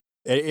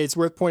 It's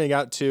worth pointing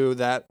out, too,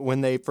 that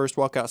when they first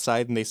walk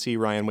outside and they see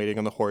Ryan waiting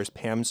on the horse,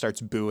 Pam starts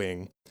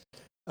booing.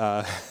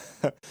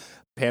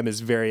 Pam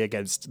is very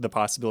against the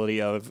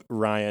possibility of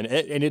Ryan.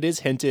 And it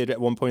is hinted at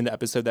one point in the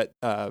episode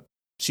that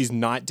she's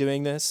not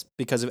doing this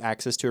because of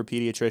access to her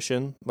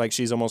pediatrician. Like,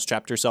 she's almost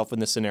trapped herself in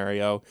this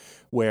scenario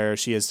where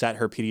she has set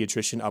her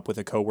pediatrician up with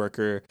a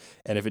coworker,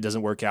 and if it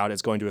doesn't work out,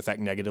 it's going to affect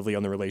negatively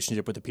on the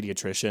relationship with the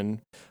pediatrician.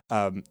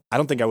 I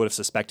don't think I would have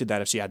suspected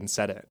that if she hadn't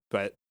said it,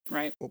 but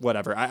right.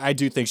 Whatever. I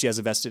do think she has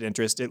a vested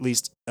interest, at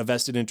least a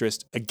vested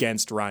interest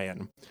against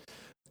Ryan.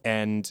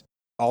 And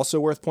also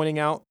worth pointing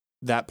out,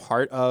 that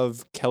part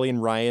of Kelly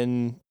and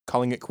Ryan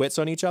calling it quits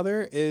on each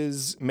other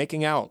is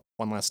making out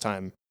one last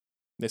time.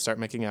 They start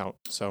making out.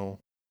 So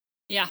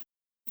yeah,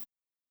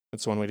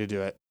 that's one way to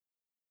do it.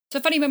 So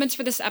funny moments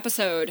for this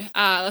episode.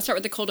 Let's start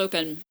with the cold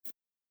open.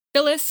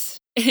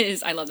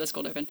 I love this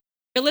cold open.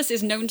 Phyllis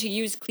is known to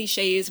use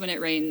cliches when it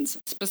rains,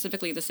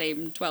 specifically the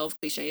same 12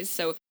 cliches.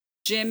 So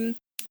Jim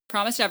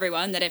promised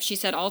everyone that if she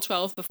said all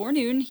 12 before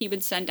noon, he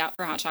would send out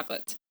for hot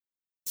chocolates.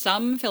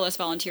 Some Phyllis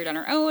volunteered on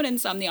her own, and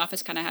some the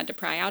office kind of had to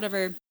pry out of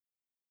her.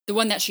 The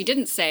one that she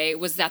didn't say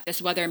was that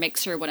this weather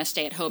makes her want to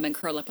stay at home and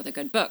curl up with a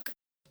good book.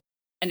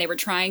 And they were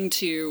trying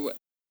to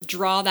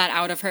draw that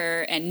out of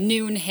her, and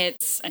noon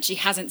hits, and she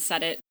hasn't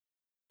said it.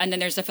 And then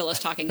there's the Phyllis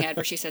talking head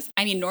where she says,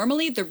 I mean,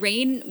 normally the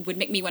rain would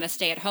make me want to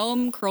stay at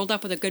home, curled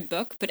up with a good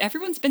book, but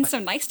everyone's been so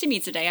nice to me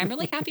today. I'm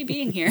really happy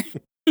being here.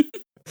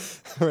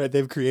 Right,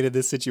 they've created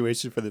this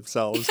situation for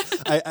themselves.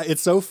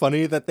 It's so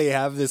funny that they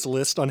have this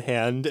list on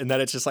hand and that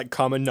it's just like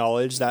common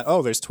knowledge that,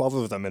 oh, there's 12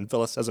 of them and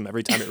Phyllis says them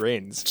every time it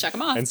rains. Check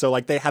them off. And so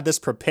like they had this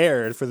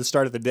prepared for the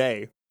start of the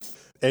day.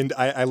 And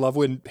I love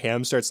when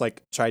Pam starts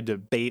like trying to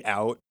bait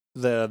out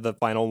the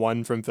final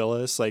one from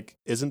Phyllis. Like,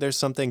 isn't there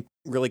something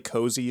really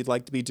cozy you'd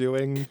like to be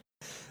doing?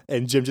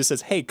 And Jim just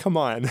says, hey, come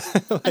on.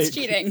 Like, that's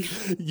cheating.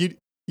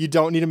 You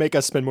don't need to make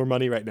us spend more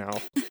money right now.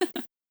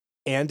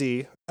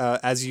 Andy,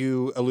 as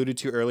you alluded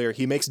to earlier,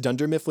 he makes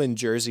Dunder Mifflin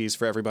jerseys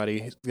for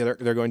everybody. They're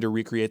going to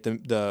recreate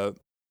the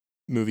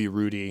movie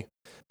Rudy.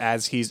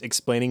 As he's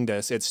explaining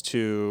this, it's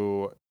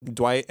to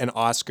Dwight and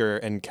Oscar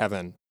and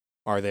Kevin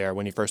are there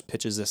when he first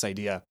pitches this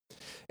idea.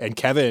 And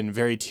Kevin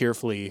very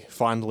tearfully,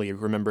 fondly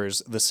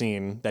remembers the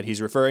scene that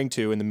he's referring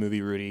to in the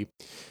movie Rudy.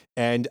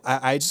 And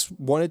I just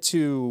wanted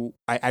to,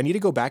 I need to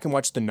go back and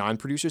watch the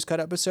non-producers cut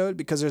episode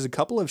because there's a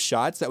couple of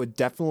shots that would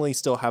definitely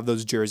still have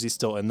those jerseys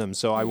still in them.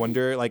 So I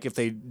wonder like if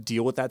they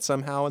deal with that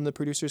somehow in the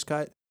producers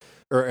cut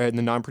or in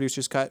the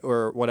non-producers cut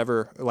or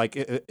whatever. Like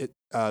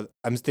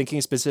I'm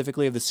thinking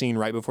specifically of the scene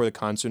right before the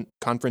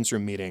conference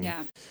room meeting.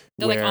 Yeah.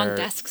 They're like on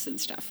desks and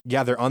stuff.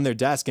 Yeah, they're on their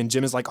desk and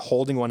Jim is like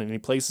holding one and he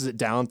places it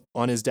down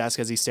on his desk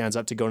as he stands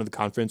up to go into the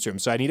conference room.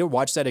 So I need to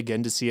watch that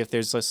again to see if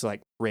there's just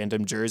like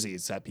random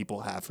jerseys that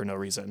people have for no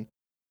reason.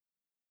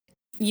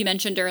 You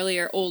mentioned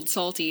earlier Old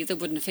Salty, the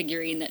wooden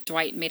figurine that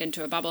Dwight made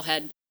into a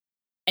bobblehead.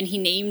 And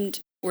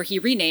he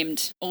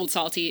renamed Old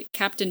Salty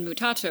Captain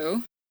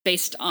Mutato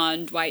based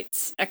on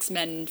Dwight's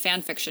X-Men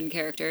fanfiction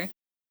character,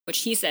 which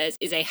he says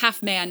is a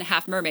half man,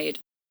 half mermaid.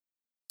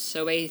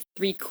 So a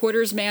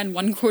 3/4 man,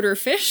 1/4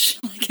 fish?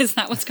 Like, is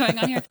that what's going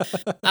on here?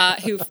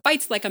 Who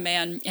fights like a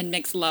man and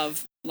makes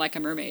love like a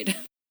mermaid.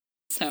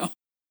 So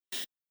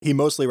he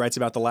mostly writes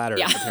about the latter,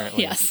 yeah,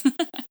 apparently. Yes.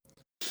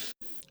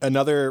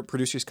 Another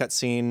producer's cut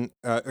scene,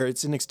 or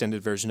it's an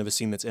extended version of a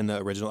scene that's in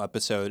the original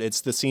episode.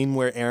 It's the scene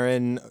where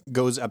Aaron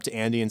goes up to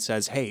Andy and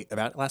says, hey,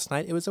 about last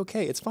night, it was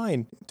okay. It's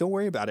fine. Don't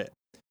worry about it.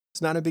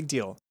 It's not a big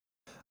deal.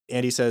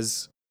 Andy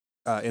says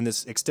in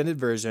this extended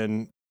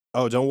version,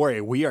 oh, don't worry.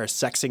 We are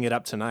sexing it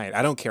up tonight.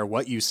 I don't care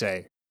what you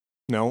say.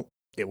 No,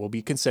 it will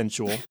be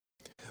consensual,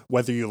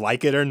 whether you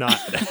like it or not.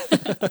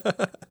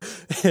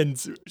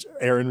 And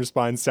Aaron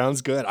responds,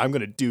 sounds good. I'm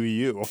going to do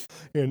you.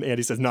 And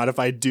Andy says, not if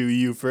I do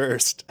you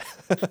first.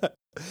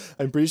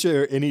 I'm pretty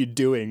sure any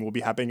doing will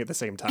be happening at the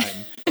same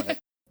time. But.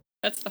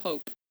 That's the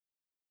hope.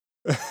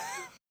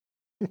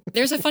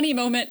 There's a funny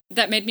moment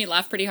that made me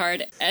laugh pretty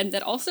hard, and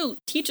that also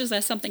teaches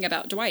us something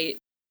about Dwight.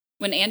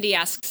 When Andy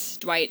asks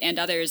Dwight and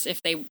others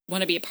if they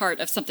want to be a part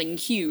of something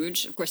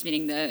huge, of course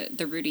meaning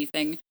the Rudy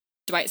thing,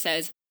 Dwight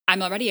says,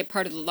 I'm already a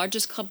part of the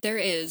largest club there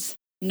is,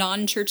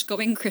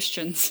 non-church-going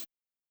Christians.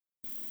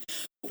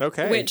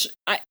 Okay. Which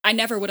I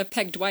never would have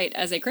pegged Dwight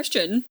as a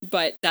Christian,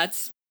 but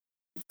that's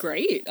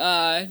great.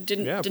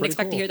 Didn't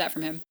expect to hear that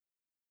from him.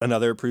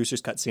 Another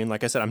producer's cut scene.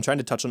 Like I said, I'm trying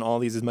to touch on all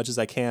these as much as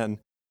I can.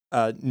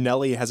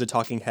 Nellie has a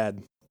talking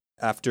head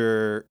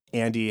after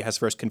Andy has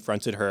first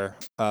confronted her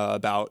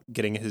about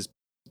getting his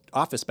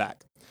office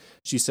back.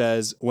 She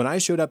says, when I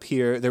showed up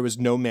here, there was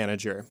no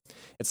manager.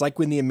 It's like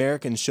when the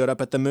Americans showed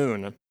up at the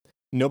moon.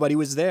 Nobody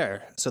was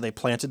there, so they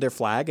planted their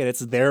flag, and it's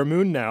their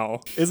moon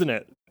now, isn't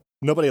it?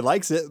 Nobody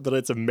likes it, but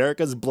it's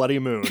America's bloody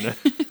moon.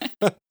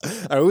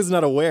 I was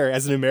not aware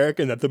as an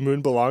American that the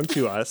moon belonged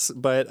to us,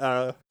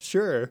 but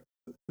sure.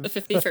 The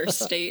 51st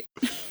state.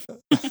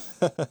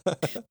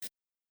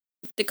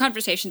 The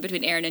conversation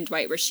between Aaron and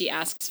Dwight where she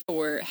asks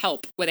for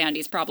help with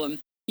Andy's problem.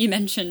 You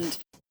mentioned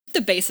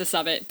the basis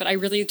of it, but I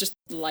really just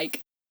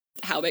like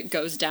how it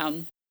goes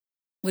down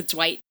with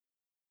Dwight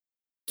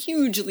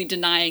hugely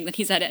denying that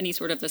he's had any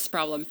sort of this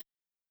problem.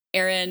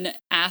 Aaron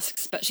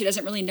asks, but she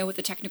doesn't really know what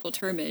the technical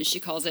term is. She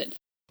calls it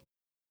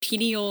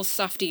penial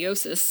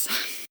softiosis.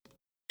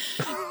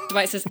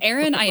 Dwight says,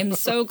 Aaron, I am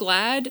so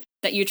glad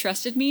that you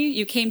trusted me.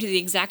 You came to the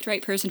exact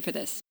right person for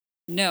this.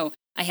 No,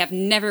 I have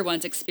never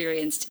once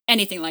experienced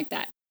anything like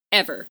that.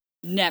 Ever.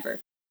 Never.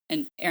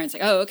 And Aaron's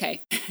like, oh,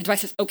 okay. And Dwight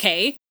says,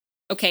 okay,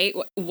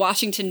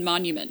 Washington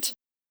Monument.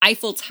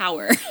 Eiffel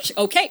Tower.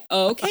 Okay,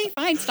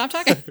 fine, stop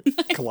talking.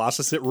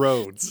 Colossus at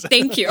Rhodes.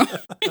 Thank you.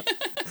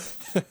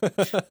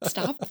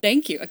 Stop,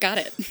 thank you, I got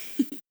it.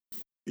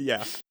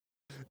 Yeah.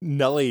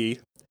 Nellie,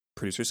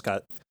 producer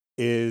Scott,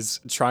 is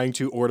trying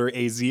to order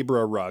a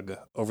zebra rug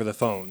over the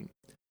phone,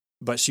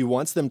 but she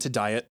wants them to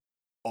dye it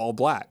all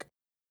black.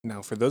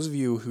 Now, for those of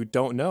you who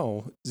don't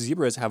know,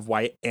 zebras have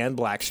white and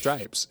black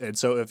stripes, and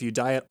so if you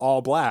dye it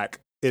all black,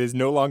 it is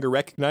no longer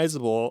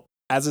recognizable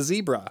as a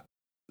zebra,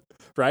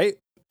 right?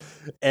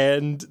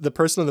 And the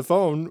person on the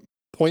phone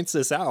points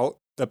this out,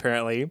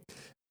 apparently,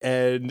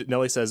 and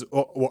Nellie says,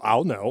 well,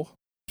 I'll know.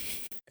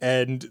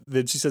 And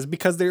then she says,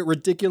 because they're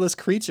ridiculous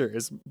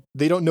creatures.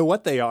 They don't know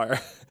what they are.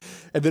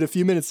 And then a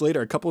few minutes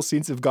later, a couple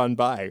scenes have gone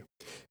by,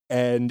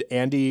 and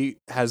Andy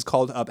has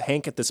called up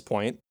Hank at this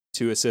point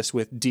to assist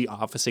with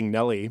de-officing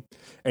Nellie.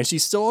 And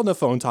she's still on the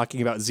phone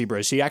talking about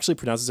zebras. She actually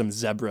pronounces them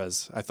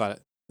zebras. I thought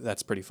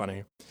that's pretty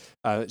funny.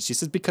 She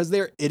says, because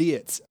they're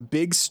idiots.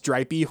 Big,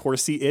 stripy,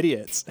 horsey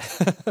idiots.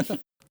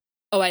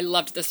 Oh, I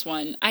loved this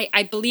one.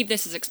 I believe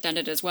this is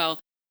extended as well.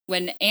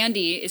 When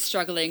Andy is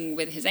struggling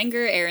with his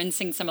anger, Aaron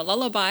sings him a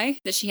lullaby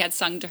that she had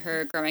sung to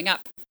her growing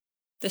up.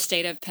 The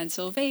state of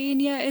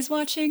Pennsylvania is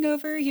watching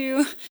over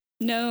you.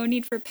 No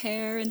need for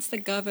parents, the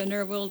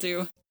governor will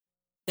do.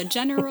 The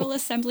General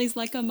Assembly's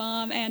like a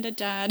mom and a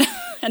dad.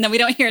 And then we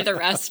don't hear the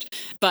rest,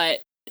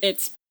 but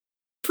it's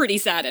pretty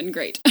sad and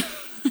great.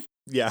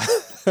 Yeah.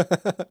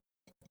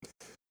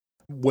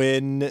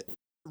 When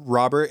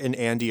Robert and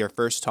Andy are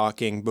first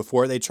talking,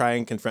 before they try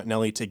and confront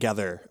Nellie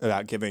together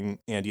about giving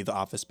Andy the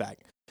office back,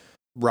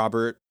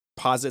 Robert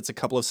posits a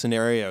couple of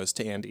scenarios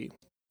to Andy.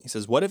 He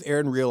says, what if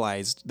Erin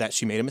realized that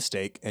she made a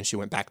mistake and she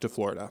went back to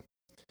Florida?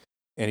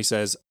 And he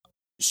says,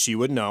 she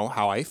would know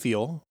how I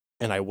feel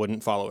and I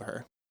wouldn't follow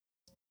her.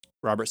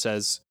 Robert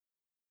says,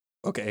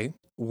 okay,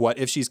 what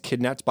if she's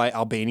kidnapped by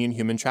Albanian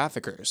human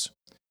traffickers?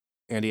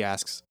 Andy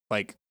asks,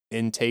 like,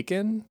 in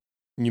Taken?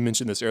 You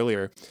mentioned this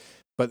earlier.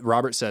 But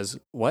Robert says,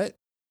 what?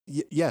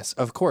 Yes,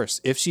 of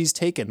course. If she's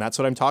taken, that's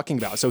what I'm talking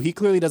about. So he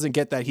clearly doesn't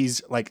get that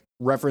he's like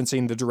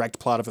referencing the direct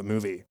plot of a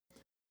movie.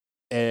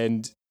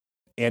 And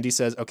Andy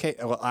says, okay,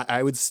 well,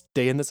 I would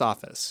stay in this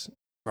office.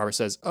 Robert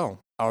says, oh,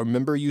 I'll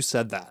remember you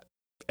said that.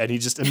 And he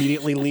just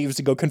immediately leaves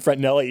to go confront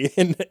Nellie.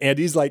 And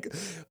Andy's like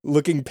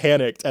looking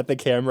panicked at the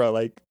camera,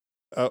 like,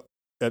 oh,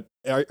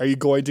 are you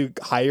going to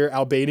hire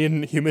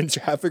Albanian human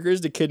traffickers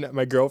to kidnap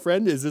my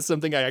girlfriend? Is this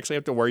something I actually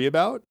have to worry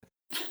about?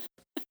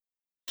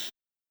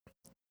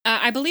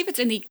 I believe it's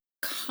in the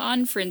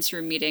conference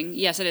room meeting.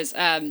 Yes, it is.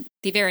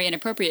 The very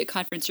inappropriate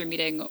conference room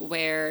meeting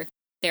where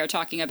they are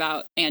talking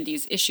about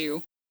Andy's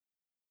issue.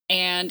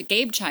 And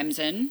Gabe chimes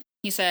in.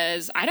 He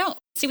says, I don't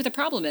see what the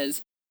problem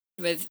is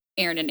with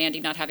Aaron and Andy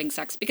not having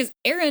sex, because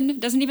Aaron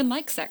doesn't even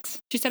like sex.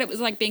 She said it was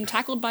like being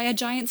tackled by a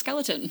giant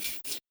skeleton.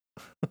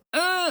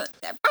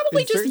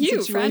 Probably just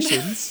you, friend.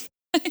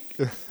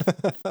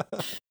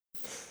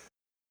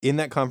 In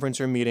that conference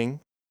room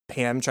meeting,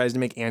 Pam tries to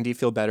make Andy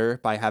feel better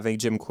by having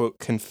Jim, quote,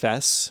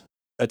 confess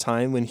a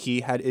time when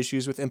he had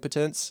issues with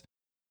impotence.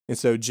 And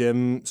so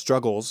Jim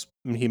struggles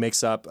and he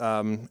makes up,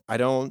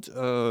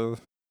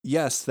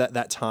 yes,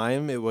 that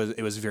time it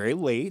was very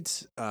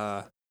late.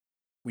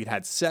 We'd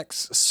had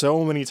sex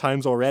so many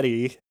times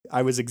already.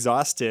 I was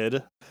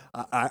exhausted.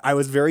 I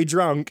was very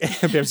drunk.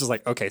 And Pam's just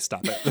like, okay,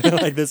 stop it.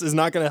 Like, this is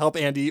not going to help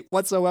Andy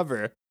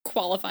whatsoever.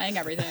 Qualifying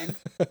everything.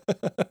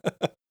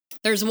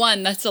 There's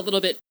one that's a little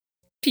bit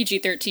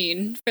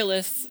PG-13.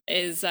 Phyllis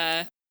is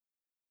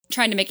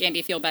trying to make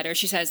Andy feel better.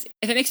 She says,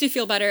 if it makes you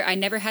feel better, I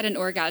never had an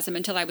orgasm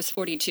until I was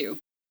 42.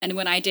 And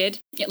when I did,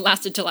 it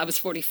lasted till I was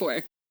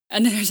 44.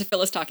 And then there's a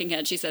Phyllis talking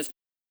head. She says,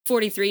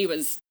 43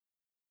 was,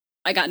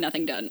 I got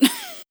nothing done.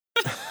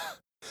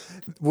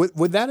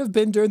 Would that have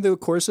been during the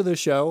course of the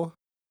show?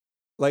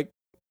 Like,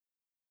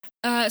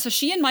 so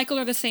she and Michael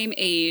are the same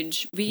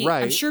age.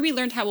 Right. I'm sure we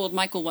learned how old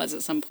Michael was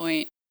at some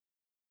point.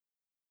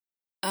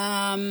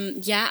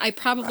 Yeah, I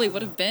probably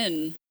would have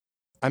been.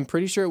 I'm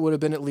pretty sure it would have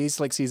been at least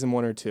like season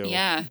 1 or 2.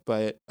 Yeah.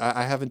 But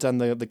I haven't done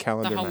the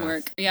calendar The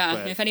homework. math,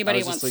 Yeah, if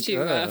anybody wants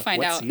to find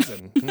what out.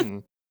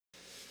 Season?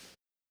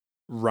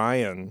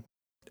 Ryan,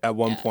 at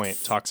one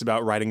point, talks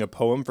about writing a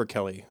poem for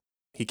Kelly.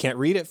 He can't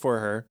read it for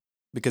her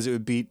because it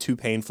would be too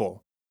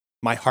painful.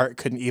 My heart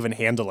couldn't even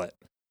handle it.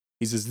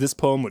 He says, this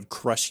poem would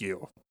crush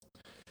you.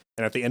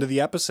 And at the end of the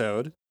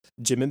episode,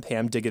 Jim and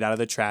Pam dig it out of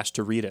the trash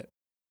to read it.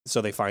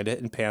 So they find it,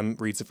 and Pam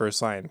reads the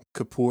first line.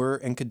 Kapoor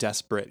and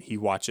Kadesperate, he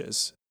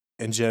watches.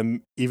 And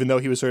Jim, even though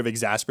he was sort of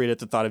exasperated at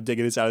the thought of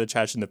digging this out of the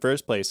trash in the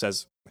first place,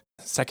 says,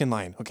 second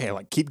line, okay,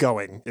 like, keep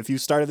going. If you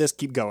started this,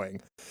 keep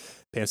going.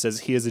 Pam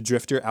says, he is a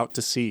drifter out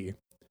to sea.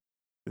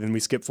 Then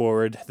we skip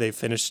forward. They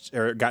finished,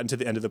 or gotten to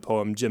the end of the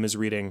poem. Jim is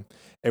reading.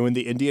 And when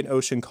the Indian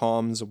Ocean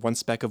calms, one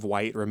speck of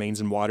white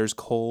remains in waters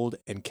cold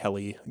and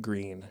Kelly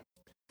green.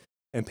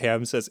 And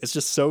Pam says, it's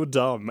just so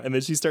dumb. And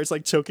then she starts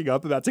like choking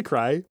up, about to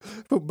cry.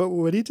 But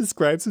when he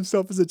describes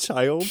himself as a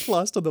child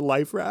lost on the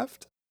life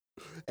raft.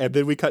 And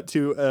then we cut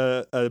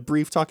to a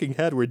brief talking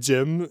head where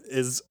Jim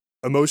is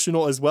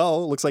emotional as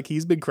well. Looks like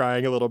he's been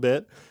crying a little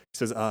bit. He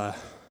says,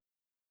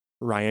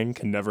 Ryan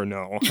can never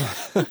know.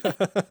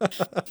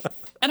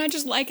 And I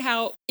just like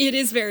how it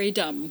is very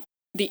dumb.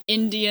 The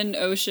Indian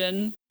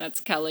Ocean,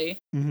 that's Kelly.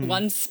 Mm-hmm.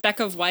 One speck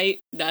of white,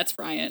 that's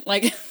Ryan.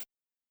 Like,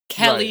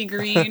 Kelly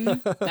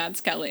green, that's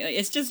Kelly. Like,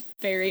 it's just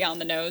very on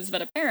the nose,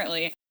 but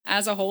apparently,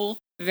 as a whole,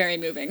 very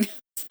moving.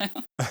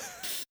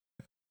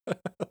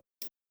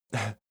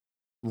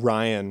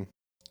 Ryan,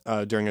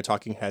 during a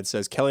talking head,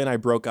 says, Kelly and I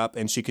broke up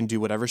and she can do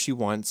whatever she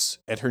wants.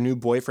 And her new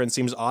boyfriend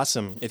seems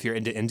awesome if you're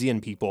into Indian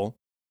people.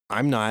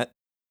 I'm not.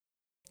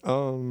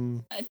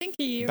 I think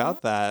you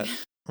about that,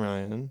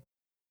 Ryan.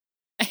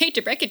 I hate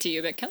to break it to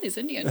you, but Kelly's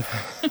Indian.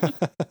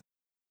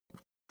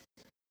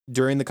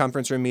 During the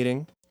conference room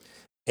meeting,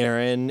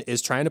 Erin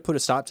is trying to put a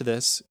stop to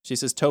this. She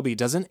says, Toby,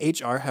 doesn't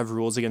HR have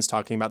rules against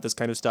talking about this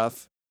kind of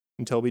stuff?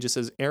 And Toby just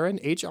says, Erin,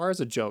 HR is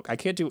a joke. I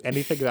can't do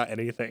anything about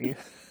anything.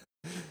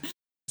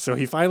 So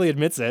he finally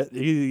admits it.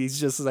 He's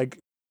just like,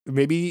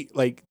 maybe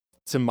like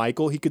to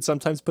Michael, he could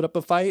sometimes put up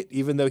a fight,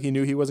 even though he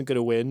knew he wasn't going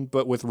to win.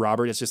 But with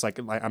Robert, it's just like,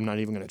 I'm not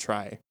even going to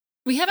try.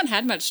 We haven't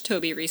had much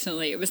Toby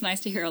recently. It was nice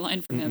to hear a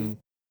line from him.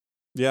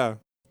 Yeah.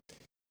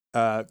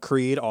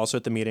 Creed, also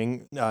at the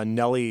meeting,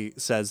 Nellie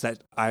says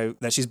that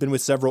she's been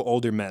with several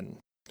older men.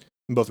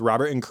 Both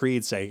Robert and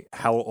Creed say,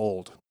 how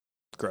old?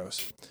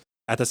 Gross.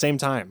 At the same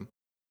time.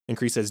 And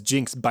Creed says,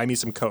 Jinx, buy me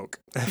some Coke.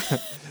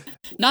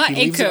 Not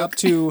a Coke.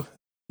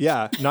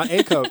 Not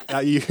a Coke.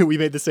 We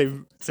made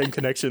the same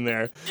connection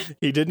there.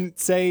 He didn't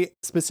say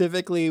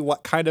specifically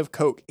what kind of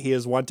Coke he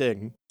is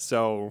wanting.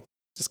 So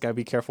just got to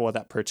be careful with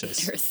that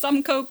purchase. There's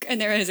some Coke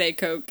and there is a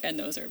Coke, and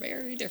those are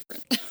very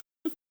different.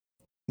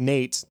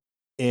 Nate,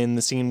 in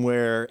the scene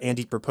where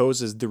Andy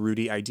proposes the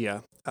Rudy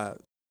idea,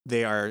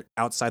 they are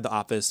outside the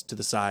office to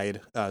the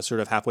side, sort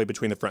of halfway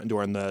between the front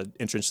door and the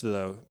entrance to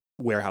the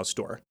warehouse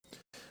door.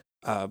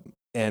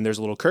 And there's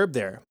a little curb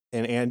there.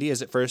 And Andy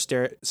is at first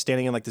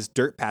standing in like this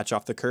dirt patch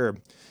off the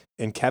curb.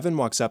 And Kevin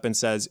walks up and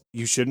says,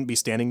 you shouldn't be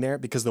standing there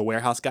because the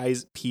warehouse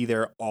guys pee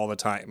there all the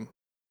time.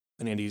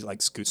 And Andy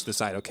like scoots to the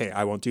side. Okay,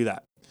 I won't do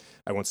that.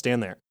 I won't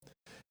stand there.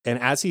 And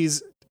as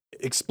he's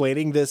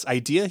explaining this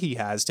idea he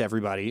has to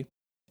everybody,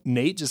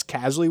 Nate just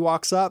casually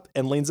walks up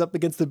and leans up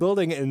against the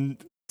building and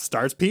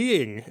starts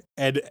peeing.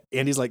 And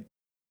Andy's like,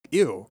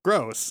 ew,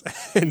 gross.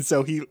 And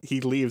so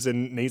he leaves,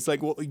 and Nate's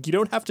like, well, you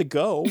don't have to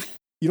go.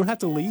 You don't have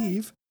to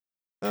leave.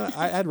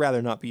 I'd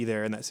rather not be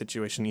there in that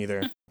situation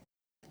either.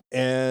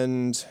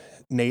 And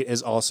Nate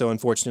is also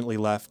unfortunately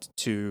left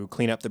to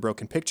clean up the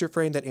broken picture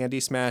frame that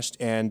Andy smashed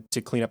and to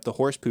clean up the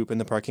horse poop in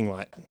the parking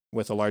lot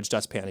with a large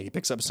dustpan. He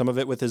picks up some of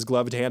it with his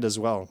gloved hand as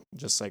well.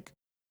 Just like,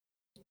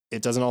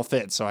 it doesn't all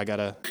fit, so I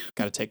gotta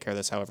take care of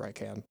this however I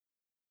can.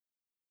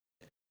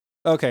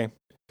 Okay,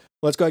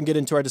 let's go ahead and get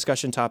into our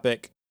discussion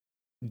topic.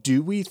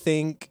 Do we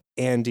think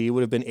Andy would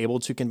have been able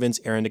to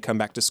convince Erin to come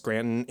back to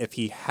Scranton if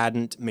he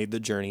hadn't made the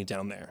journey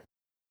down there?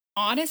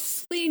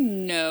 Honestly,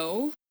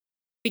 no,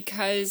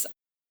 because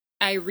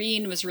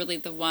Irene was really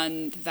the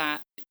one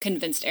that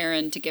convinced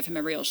Erin to give him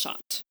a real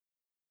shot.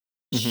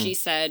 Mm-hmm. She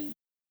said,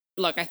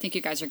 look, I think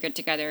you guys are good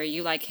together.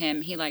 You like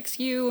him. He likes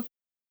you.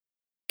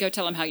 Go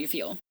tell him how you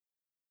feel.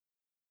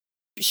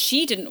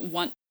 She didn't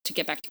want to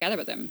get back together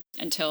with him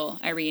until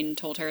Irene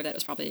told her that it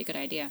was probably a good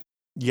idea.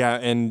 Yeah,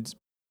 and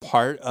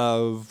part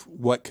of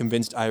what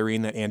convinced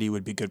Irene that Andy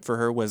would be good for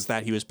her was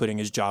that he was putting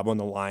his job on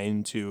the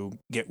line to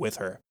get with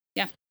her.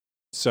 Yeah.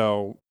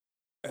 So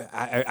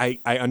I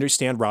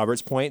understand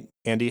Robert's point.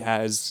 Andy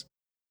has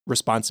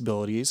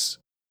responsibilities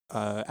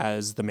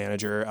as the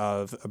manager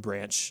of a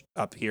branch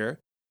up here.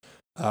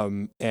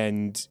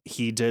 And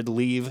he did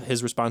leave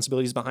his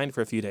responsibilities behind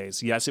for a few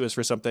days. Yes, it was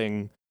for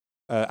something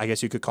I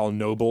guess you could call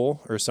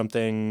noble or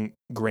something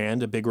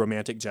grand, a big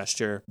romantic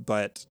gesture.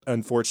 But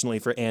unfortunately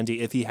for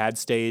Andy, if he had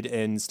stayed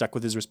and stuck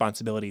with his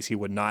responsibilities, he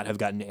would not have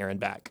gotten Aaron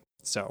back.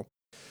 So,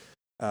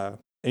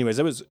 anyways,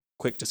 that was a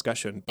quick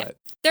discussion, but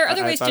there are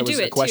other ways to do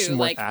it a question too.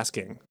 worth Like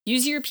asking.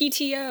 use your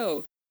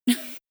PTO.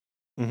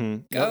 Mm-hmm.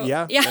 Go.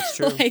 Yeah, that's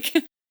true. Like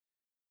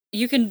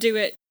you can do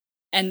it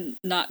and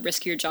not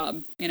risk your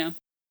job, you know?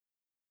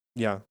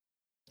 Yeah.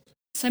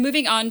 So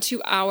moving on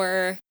to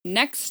our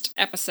next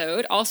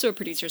episode, also a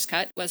producer's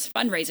cut, was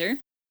Fundraiser.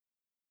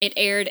 It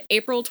aired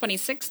April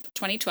 26th,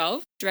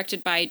 2012,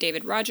 directed by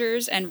David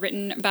Rogers and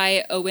written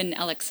by Owen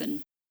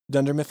Ellickson.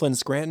 Dunder Mifflin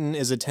Scranton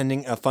is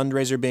attending a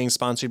fundraiser being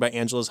sponsored by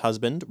Angela's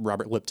husband,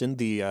 Robert Lipton,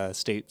 the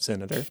state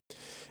senator.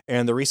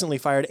 And the recently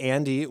fired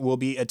Andy will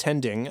be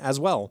attending as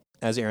well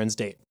as Aaron's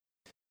date.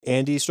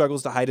 Andy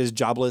struggles to hide his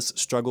jobless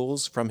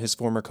struggles from his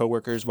former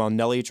coworkers while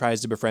Nellie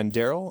tries to befriend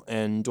Daryl,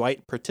 and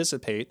Dwight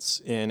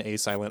participates in a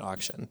silent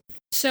auction.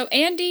 So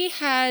Andy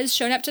has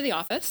shown up to the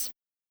office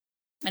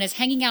and is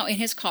hanging out in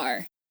his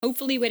car,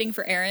 hopefully waiting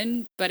for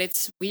Aaron, but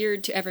it's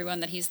weird to everyone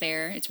that he's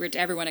there. It's weird to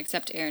everyone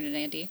except Aaron and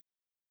Andy.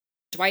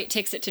 Dwight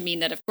takes it to mean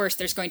that, of course,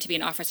 there's going to be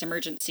an office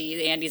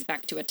emergency. Andy's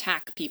back to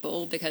attack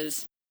people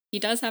because he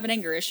does have an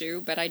anger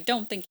issue, but I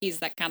don't think he's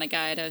that kind of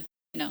guy to,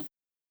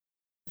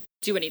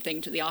 do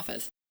anything to the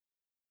office.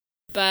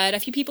 But a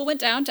few people went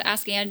down to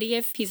ask Andy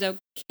if he's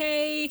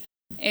okay.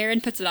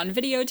 Aaron puts it on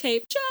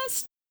videotape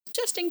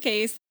just in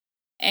case.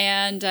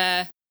 And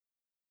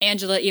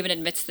Angela even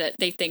admits that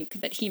they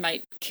think that he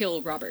might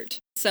kill Robert.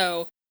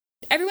 So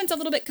everyone's a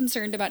little bit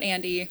concerned about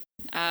Andy.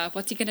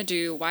 What's he going to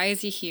do? Why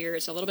is he here?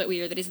 It's a little bit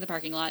weird that he's in the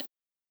parking lot.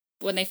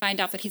 When they find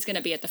out that he's going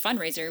to be at the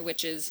fundraiser,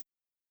 which is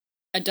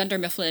a Dunder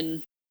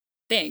Mifflin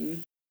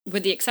thing,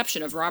 with the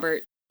exception of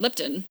Robert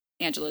Lipton,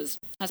 Angela's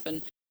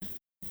husband,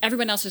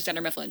 everyone else is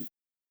Dunder Mifflin.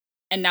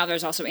 And now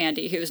there's also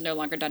Andy, who is no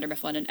longer Dunder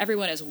Mifflin, and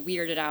everyone is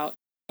weirded out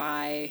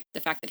by the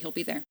fact that he'll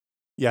be there.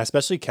 Yeah,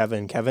 especially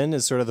Kevin. Kevin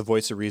is sort of the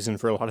voice of reason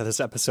for a lot of this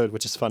episode,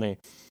 which is funny.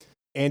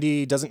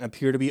 Andy doesn't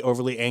appear to be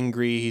overly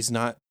angry. He's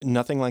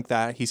nothing like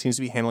that. He seems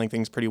to be handling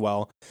things pretty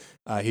well.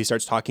 He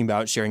starts talking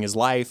about sharing his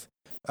life.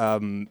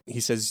 He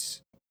says,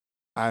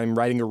 I'm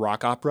writing a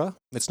rock opera.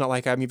 It's not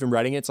like I'm even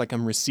writing it. It's like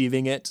I'm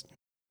receiving it.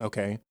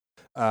 Okay.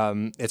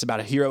 It's about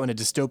a hero in a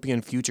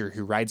dystopian future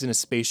who rides in a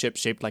spaceship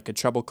shaped like a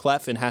treble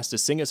clef and has to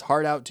sing his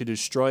heart out to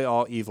destroy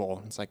all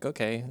evil. It's like,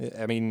 okay,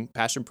 I mean,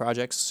 passion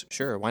projects,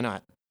 sure, why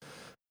not?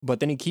 But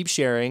then he keeps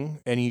sharing,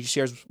 and he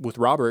shares with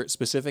Robert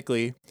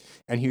specifically,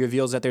 and he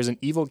reveals that there's an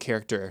evil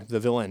character, the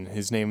villain.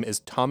 His name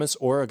is Thomas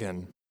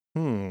Oregon.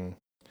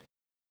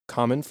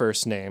 Common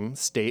first name,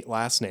 state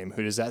last name.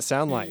 Who does that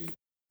sound like?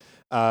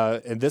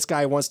 And this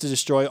guy wants to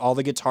destroy all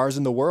the guitars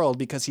in the world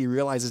because he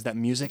realizes that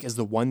music is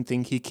the one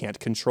thing he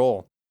can't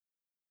control.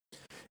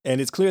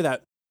 And it's clear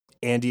that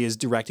Andy is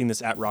directing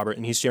this at Robert,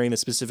 and he's sharing this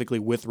specifically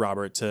with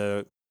Robert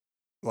to,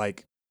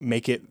 like,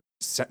 make it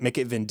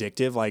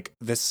vindictive. Like,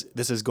 this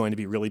is going to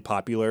be really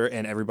popular,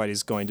 and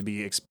everybody's going to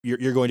be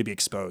you're going to be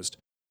exposed,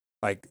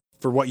 like,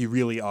 for what you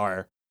really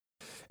are.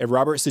 And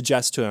Robert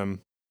suggests to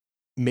him,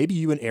 maybe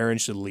you and Aaron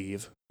should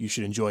leave. You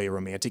should enjoy a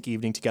romantic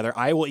evening together.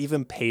 I will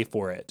even pay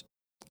for it.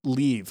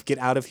 Leave. Get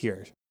out of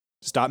here.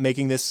 Stop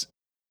making this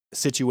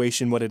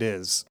situation what it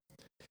is.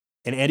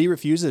 And Andy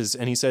refuses,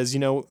 and he says,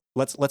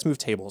 let's move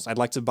tables. I'd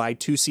like to buy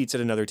 2 seats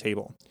at another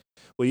table.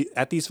 Well,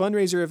 at these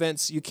fundraiser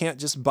events, you can't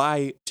just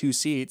buy 2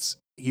 seats.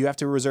 You have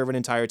to reserve an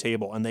entire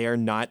table, and they are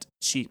not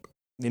cheap.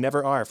 They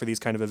never are for these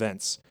kind of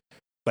events.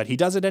 But he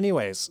does it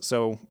anyways.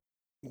 So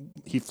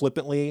he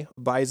flippantly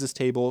buys this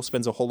table,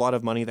 spends a whole lot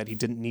of money that he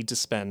didn't need to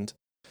spend.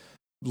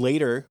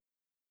 Later,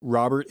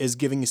 Robert is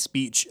giving a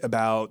speech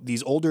about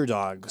these older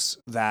dogs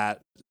that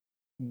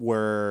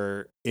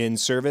were in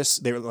service.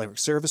 They were like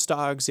service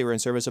dogs. They were in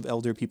service of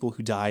elder people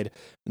who died,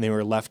 and they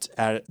were left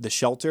at the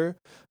shelter,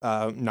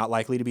 not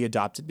likely to be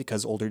adopted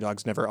because older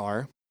dogs never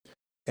are.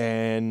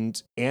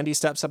 And Andy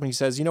steps up and he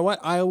says, you know what?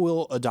 I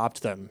will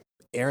adopt them.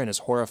 Aaron is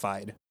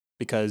horrified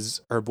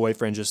because her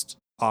boyfriend just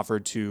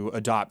offered to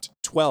adopt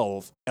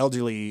 12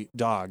 elderly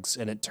dogs.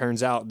 And it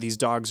turns out these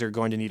dogs are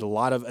going to need a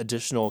lot of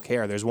additional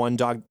care. There's one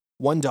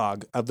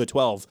dog of the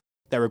 12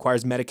 that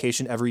requires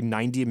medication every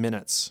 90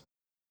 minutes.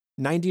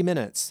 90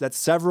 minutes. That's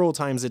several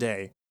times a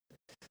day.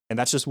 And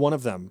that's just one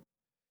of them.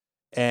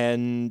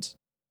 And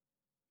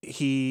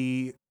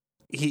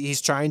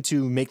he's trying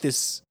to make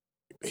this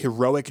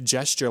heroic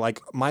gesture, like,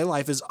 my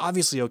life is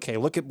obviously okay.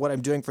 Look at what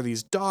I'm doing for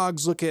these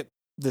dogs. Look at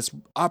this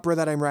opera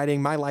that I'm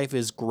writing. My life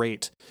is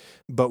great.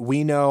 But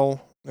we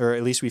know, or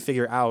at least we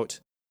figure out,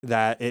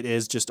 that it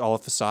is just all a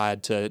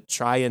facade to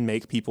try and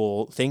make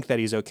people think that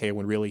he's okay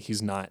when really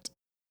he's not.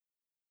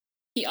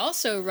 He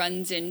also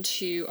runs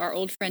into our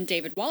old friend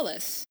David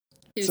Wallace,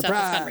 who's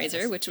Surprise! at the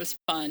fundraiser, which was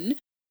fun.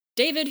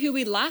 David, who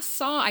we last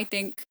saw, I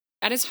think,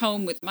 at his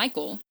home with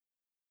Michael.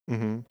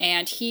 Mm-hmm.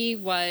 And he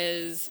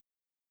was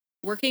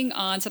working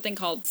on something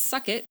called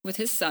Suck It with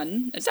his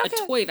son, a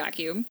toy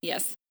vacuum.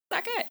 Yes,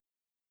 Suck It.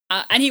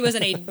 And he was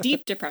in a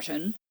deep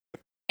depression.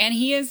 And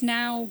he is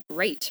now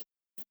great.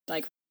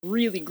 Like,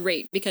 really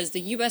great. Because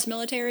the U.S.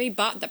 military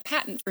bought the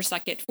patent for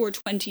Suck It for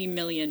 $20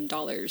 million.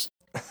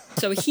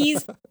 So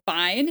he's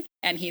fine,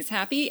 and he's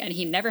happy, and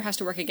he never has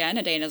to work again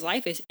a day in his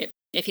life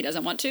if he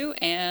doesn't want to.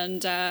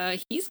 And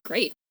he's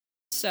great.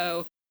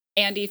 So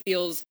Andy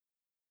feels,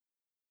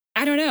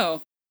 I don't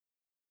know,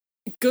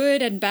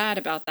 good and bad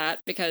about that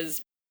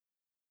because,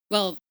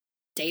 well,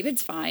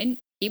 David's fine.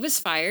 He was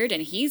fired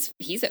and he's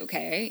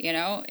okay. You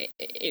know,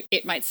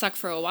 it might suck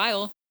for a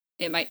while.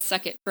 It might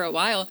suck it for a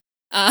while.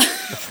 But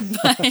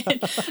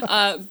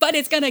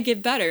it's going to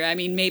get better. I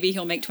mean, maybe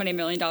he'll make $20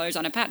 million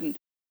on a patent.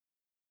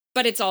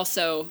 But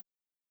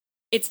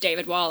it's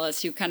David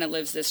Wallace who kind of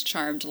lives this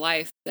charmed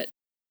life that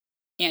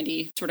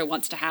Andy sort of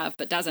wants to have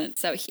but doesn't.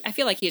 So I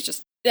feel like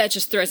that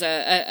just throws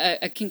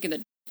a kink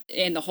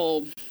in the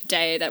whole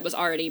day that was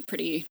already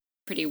pretty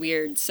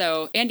weird.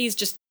 So Andy's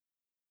just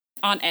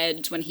on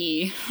edge when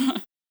he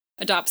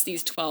adopts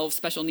these 12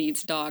 special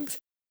needs dogs.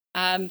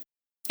 And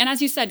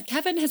as you said,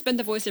 Kevin has been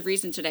the voice of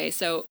reason today.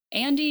 So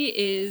Andy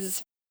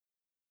is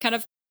kind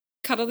of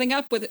cuddling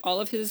up with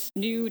all of his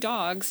new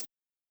dogs.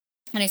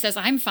 And he says,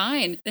 I'm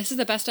fine. This is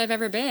the best I've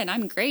ever been.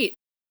 I'm great.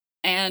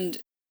 And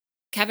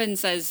Kevin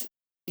says,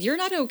 you're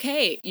not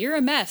okay. You're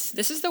a mess.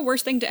 This is the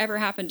worst thing to ever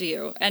happen to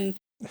you. And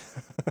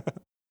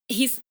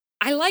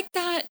I like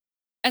that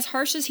as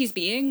harsh as he's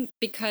being,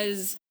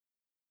 because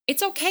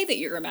it's okay that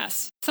you're a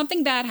mess.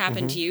 Something bad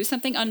happened to you.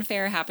 Something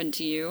unfair happened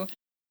to you.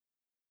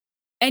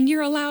 And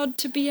you're allowed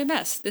to be a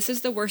mess. This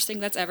is the worst thing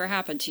that's ever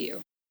happened to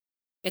you.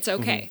 It's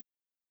okay.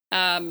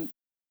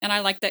 And I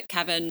like that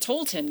Kevin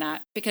told him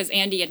that, because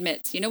Andy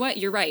admits, you know what?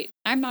 You're right.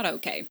 I'm not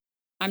okay.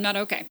 I'm not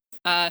okay.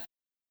 I'm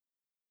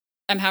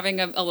having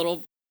a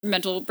little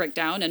mental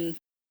breakdown, and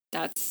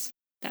that's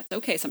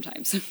okay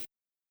sometimes.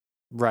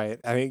 Right.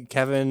 I mean,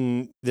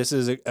 Kevin, this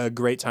is a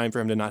great time for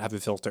him to not have a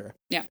filter.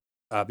 Yeah.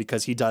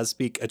 Because he does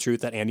speak a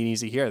truth that Andy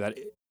needs to hear, that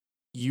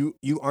you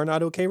are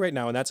not okay right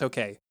now, and that's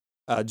okay.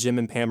 Jim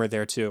and Pam are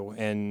there too.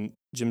 And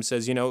Jim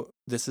says, you know,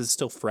 this is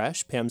still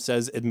fresh. Pam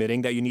says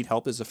admitting that you need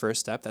help is the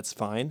first step. That's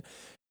fine.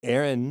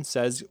 Aaron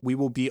says, we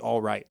will be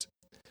all right.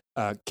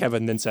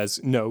 Kevin then says,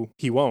 no,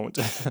 he won't.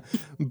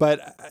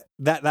 But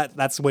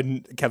that's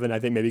when Kevin, I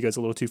think, maybe goes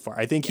a little too far.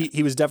 I think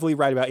he was definitely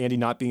right about Andy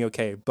not being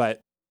okay, but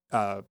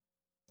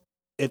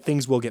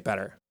things will get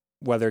better,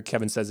 whether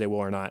Kevin says they will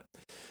or not.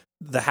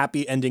 The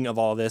happy ending of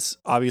all this,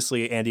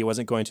 obviously, Andy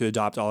wasn't going to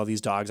adopt all of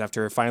these dogs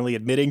after finally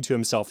admitting to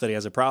himself that he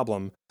has a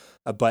problem.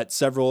 But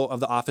several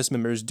of the office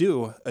members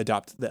do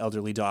adopt the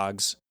elderly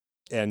dogs.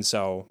 And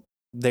so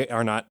they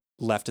are not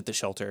left at the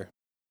shelter,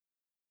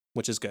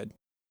 which is good.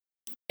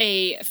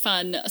 A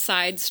fun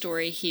side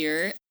story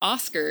here.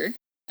 Oscar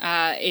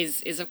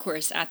is of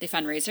course at the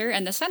fundraiser,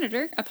 and the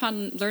senator,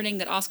 upon learning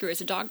that Oscar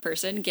is a dog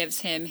person, gives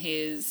him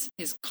his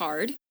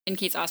card in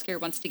case Oscar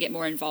wants to get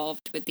more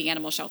involved with the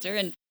animal shelter.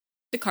 And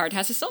the card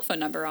has a cell phone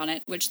number on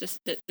it, which the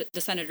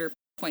senator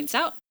points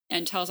out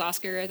and tells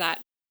Oscar that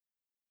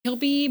he'll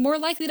be more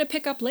likely to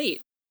pick up late,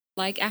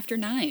 like after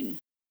 9,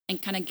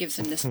 and kind of gives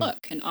him this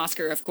look. And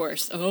Oscar, of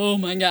course, oh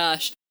my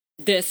gosh,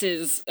 this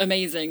is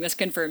amazing. This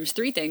confirms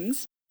 3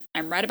 things.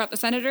 I'm right about the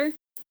senator,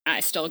 I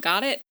still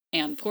got it,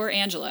 and poor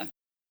Angela.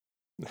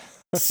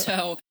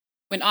 So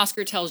when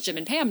Oscar tells Jim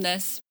and Pam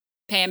this,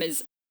 Pam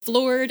is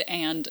floored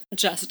and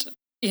just,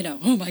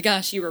 oh my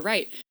gosh, you were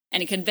right.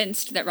 And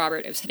convinced that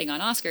Robert was hitting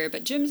on Oscar,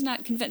 but Jim's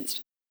not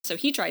convinced. So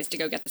he tries to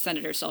go get the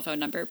senator's cell phone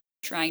number,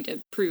 trying to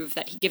prove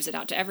that he gives it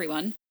out to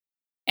everyone.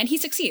 And he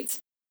succeeds.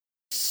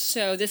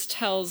 So this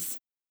tells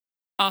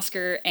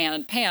Oscar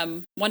and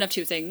Pam one of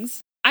 2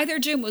 things. Either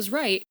Jim was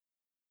right,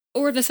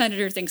 or the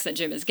senator thinks that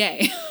Jim is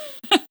gay.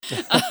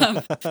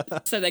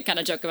 So they kind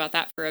of joke about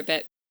that for a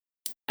bit.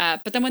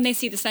 But then when they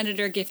see the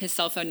senator give his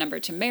cell phone number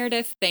to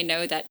Meredith, they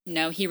know that,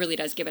 no, he really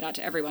does give it out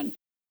to everyone.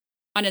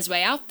 On his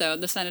way out, though,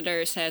 the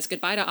senator says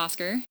goodbye to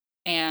Oscar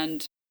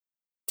and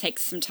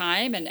takes some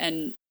time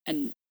and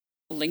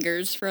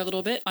lingers for a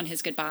little bit on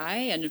his goodbye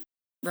and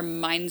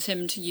reminds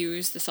him to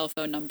use the cell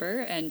phone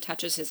number and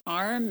touches his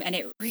arm. And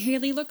it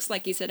really looks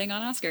like he's hitting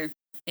on Oscar.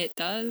 It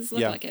does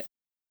look like it.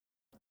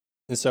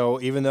 And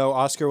so even though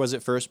Oscar was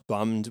at first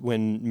bummed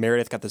when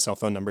Meredith got the cell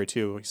phone number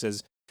too, he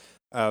says,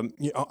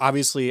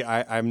 obviously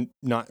I'm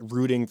not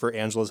rooting for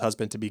Angela's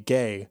husband to be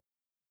gay,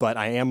 but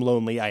I am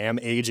lonely. I am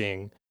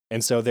aging.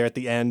 And so there at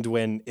the end,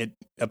 when it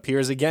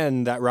appears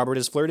again that Robert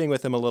is flirting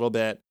with him a little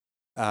bit,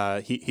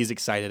 he's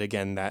excited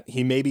again that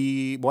he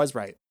maybe was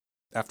right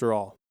after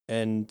all.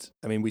 And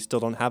I mean, we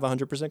still don't have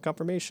 100%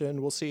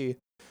 confirmation. We'll see.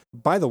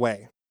 By the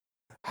way,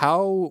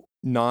 how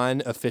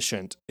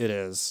non-efficient it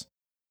is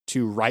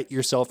to write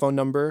your cell phone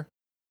number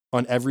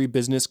on every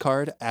business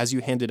card as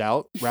you hand it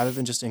out, rather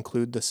than just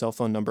include the cell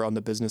phone number on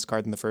the business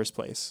card in the first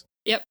place.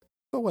 Yep.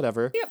 but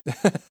whatever.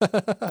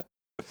 Yep.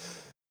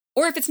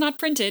 Or if it's not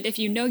printed, if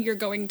you know you're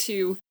going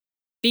to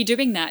be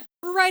doing that,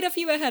 write a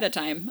few ahead of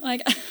time.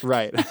 Like,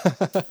 right.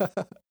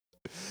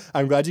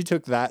 I'm glad you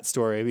took that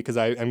story because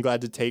I'm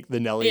glad to take the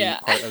Nellie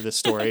part of the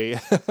story.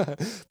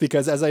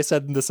 Because as I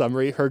said in the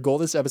summary, her goal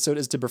this episode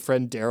is to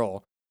befriend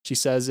Daryl. She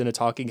says in a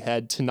talking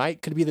head,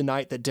 "Tonight could be the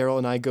night that Daryl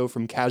and I go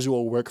from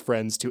casual work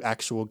friends to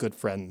actual good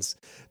friends.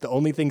 The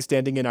only thing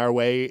standing in our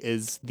way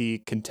is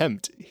the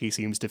contempt he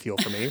seems to feel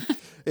for me."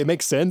 It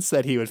makes sense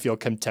that he would feel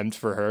contempt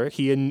for her.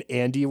 He and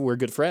Andy were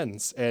good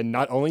friends. And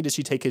not only did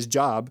she take his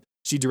job,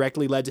 she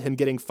directly led to him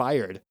getting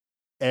fired.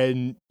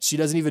 And she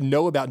doesn't even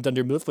know about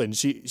Dunder Mifflin.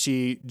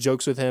 She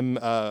jokes with him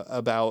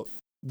about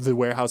the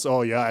warehouse.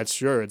 "Oh yeah,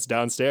 it's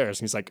downstairs."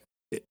 And he's like,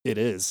 It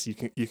is.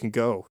 You can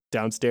go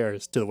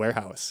downstairs to the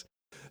warehouse."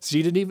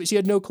 She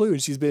had no clue.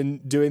 She's been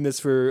doing this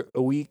for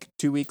a week,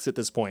 2 weeks at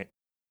this point.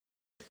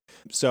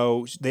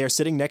 So they are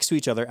sitting next to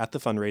each other at the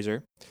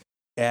fundraiser,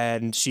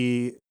 and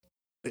she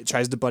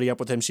tries to buddy up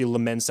with him. She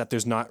laments that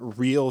there's not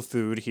real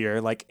food here,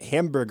 like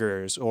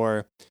hamburgers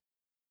or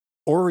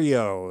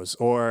Oreos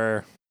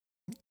or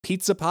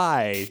pizza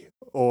pie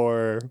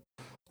or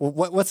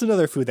what's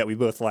another food that we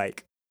both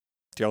like?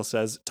 Daryl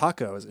says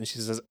tacos, and she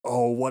says,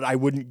 "Oh, what I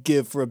wouldn't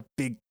give for a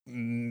big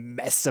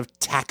mess of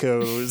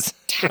tacos."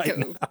 Taco. Right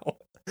now.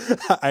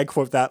 I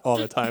quote that all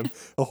the time.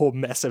 A whole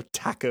mess of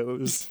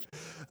tacos.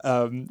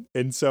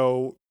 And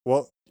so,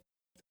 well,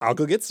 I'll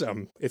go get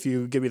some if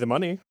you give me the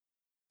money.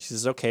 She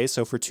says, "Okay,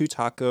 so for 2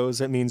 tacos,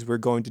 that means we're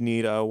going to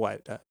need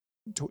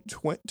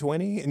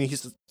 20?" And he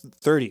says,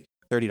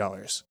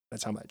 $30.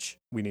 That's how much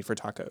we need for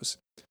tacos.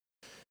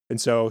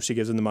 And so she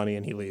gives him the money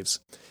and he leaves.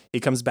 He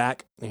comes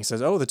back and he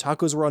says, "Oh, the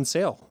tacos were on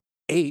sale.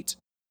 8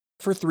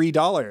 for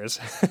 $3.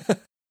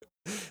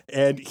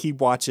 And he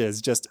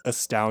watches just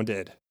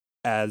astounded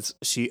as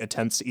she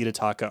attempts to eat a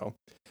taco.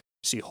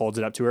 She holds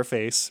it up to her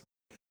face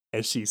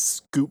and she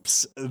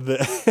scoops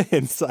the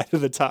inside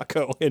of the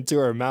taco into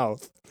her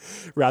mouth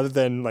rather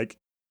than like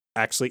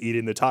actually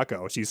eating the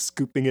taco. She's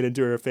scooping it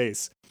into her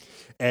face.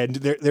 And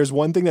there's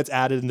one thing that's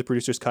added in the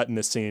producer's cut in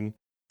this scene,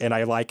 and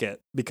I like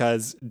it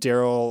because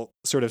Daryl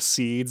sort of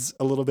cedes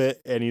a little bit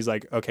and he's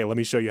like, "Okay, let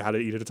me show you how to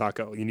eat a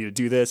taco. You need to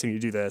do this and you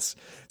do this."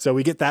 So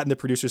we get that in the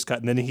producer's cut,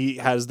 and then he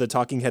has the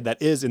talking head that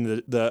is in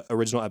the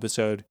original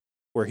episode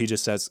where he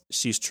just says,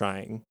 "She's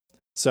trying."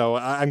 So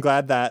I'm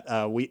glad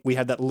that we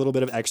had that little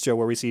bit of extra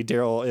where we see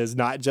Daryl is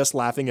not just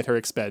laughing at her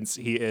expense.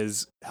 He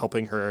is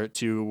helping her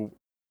to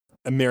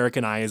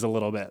Americanize a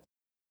little bit.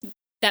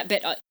 That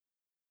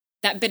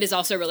bit is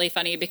also really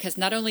funny because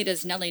not only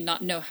does Nellie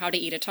not know how to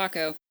eat a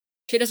taco,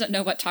 she doesn't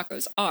know what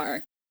tacos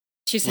are.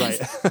 She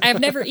says, "I have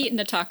never eaten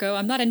a taco.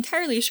 I'm not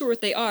entirely sure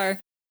what they are.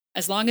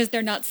 As long as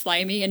they're not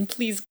slimy, and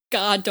please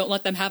God, don't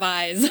let them have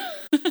eyes."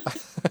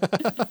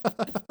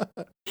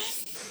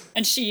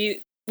 And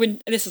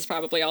this is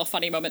probably all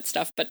funny moment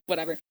stuff, but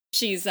whatever.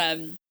 She's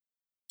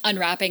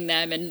unwrapping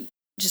them, and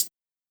just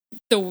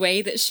the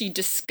way that she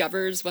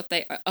discovers what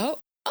they are.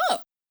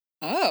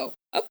 Oh,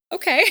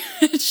 okay.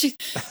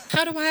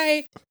 How do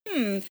I?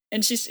 And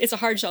it's a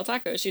hard shell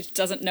taco. She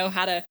doesn't know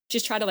how to.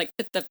 She's trying to like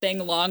put the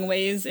thing long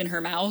ways in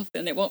her mouth,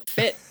 and it won't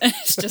fit.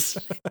 It's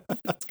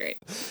great.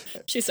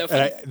 She's so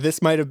funny.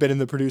 This might have been in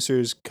the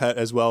producer's cut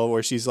as well,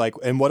 where she's like,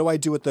 "And what do I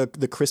do with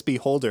the crispy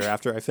holder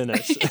after I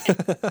finish?"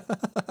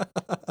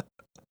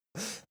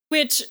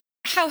 Which,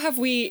 how have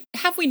we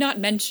not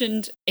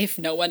mentioned, if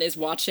no one is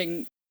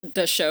watching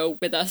the show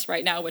with us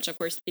right now, which of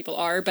course people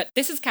are, but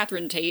this is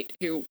Catherine Tate,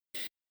 who,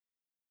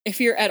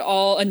 if you're at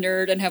all a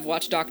nerd and have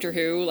watched Doctor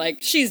Who, like,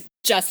 she's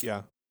just,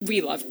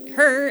 we love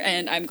her,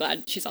 and I'm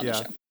glad she's on the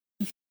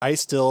show. I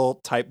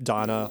still type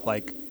Donna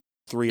like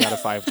 3 out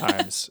of 5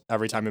 times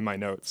every time in my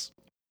notes.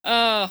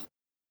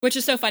 Which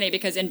is so funny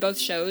because in both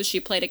shows, she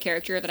played a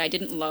character that I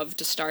didn't love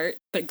to start,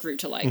 but grew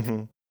to like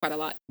quite a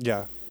lot.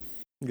 Yeah.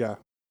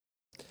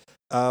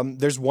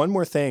 There's one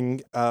more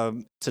thing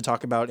to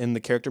talk about in the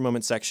character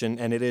moment section,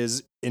 and it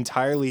is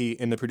entirely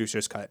in the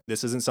producer's cut.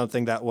 This isn't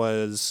something that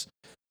was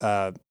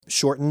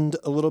shortened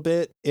a little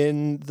bit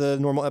in the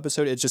normal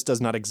episode. It just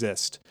does not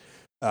exist.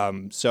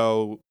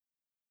 So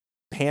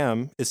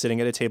Pam is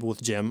sitting at a table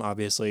with Jim,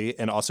 obviously,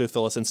 and also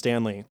Phyllis and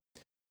Stanley.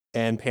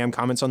 And Pam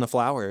comments on the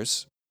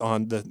flowers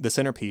on the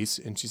centerpiece,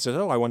 and she says,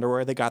 "Oh, I wonder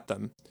where they got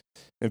them."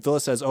 And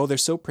Phyllis says, "Oh, they're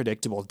so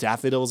predictable.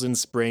 Daffodils in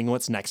spring.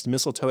 What's next?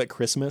 Mistletoe at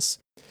Christmas."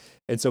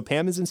 And so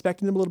Pam is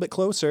inspecting them a little bit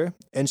closer,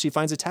 and she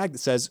finds a tag that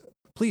says,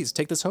 "Please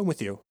take this home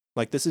with you.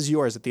 Like, this is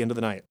yours at the end of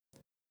the night."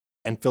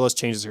 And Phyllis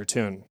changes her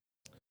tune.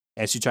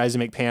 And she tries to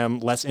make Pam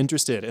less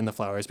interested in the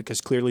flowers because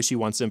clearly she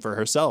wants them for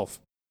herself.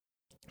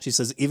 She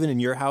says, "Even in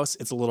your house,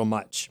 it's a little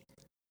much."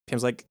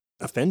 Pam's like,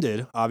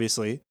 offended,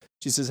 obviously.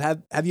 She says,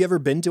 have you ever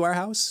been to our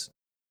house?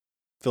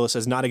 Phyllis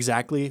says, "Not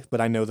exactly,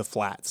 but I know the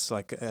Flats,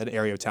 like an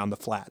area of town, the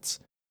Flats."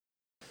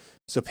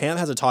 So Pam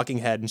has a talking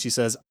head and she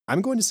says,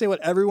 "I'm going to say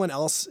what everyone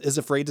else is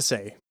afraid to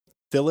say.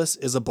 Phyllis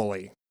is a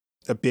bully,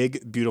 a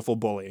big, beautiful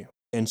bully,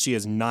 and she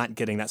is not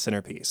getting that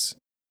centerpiece."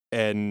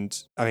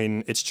 And I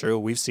mean, it's true.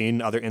 We've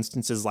seen other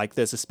instances like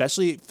this,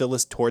 especially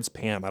Phyllis towards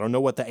Pam. I don't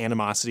know what the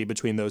animosity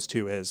between those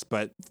two is,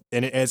 but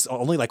and it's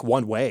only like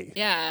one way.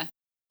 Yeah.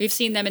 We've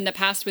seen them in the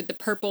past with the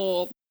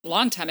purple, a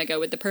long time ago,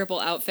 with the purple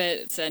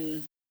outfits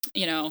and,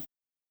 you know,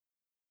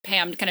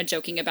 Pam kind of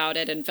joking about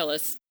it and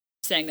Phyllis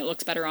saying that it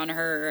looks better on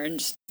her. And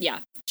just, yeah,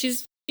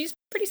 she's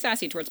pretty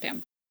sassy towards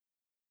Pam.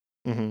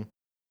 Mm-hmm.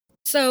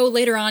 So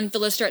later on,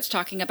 Phyllis starts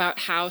talking about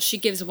how she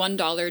gives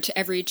 $1 to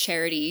every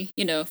charity,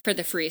 you know, for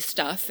the free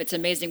stuff. It's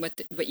amazing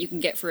what you can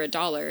get for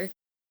 $1.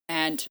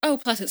 And, oh,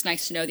 plus it's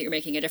nice to know that you're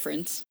making a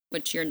difference,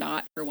 which you're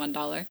not for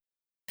 $1.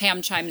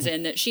 Pam chimes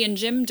in that she and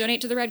Jim donate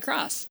to the Red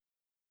Cross.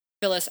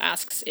 Phyllis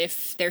asks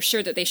if they're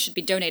sure that they should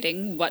be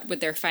donating, what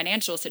with their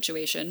financial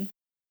situation.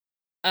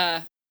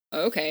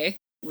 Okay,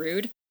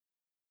 rude.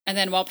 And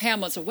then while Pam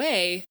was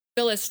away,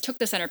 Phyllis took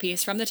the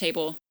centerpiece from the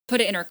table,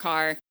 put it in her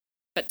car,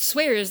 but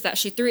swears that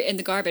she threw it in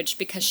the garbage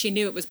because she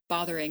knew it was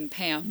bothering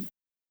Pam.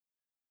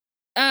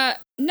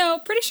 No,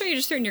 pretty sure you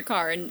just threw it in your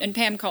car, and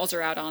Pam calls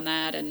her out on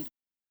that, and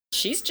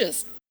she's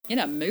just in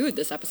a mood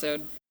this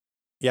episode.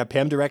 Yeah,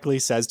 Pam directly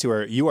says to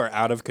her, "You are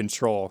out of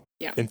control."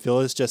 Yeah. And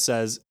Phyllis just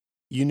says,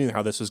 "You knew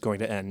how this was going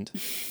to end."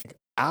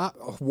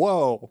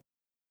 Whoa.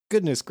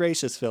 Goodness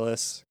gracious,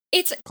 Phyllis.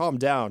 Calm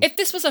down. If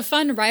this was a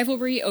fun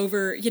rivalry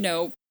over, you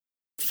know,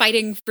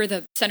 fighting for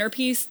the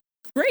centerpiece,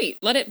 great.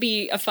 Let it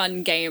be a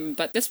fun game,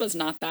 but this was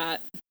not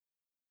that.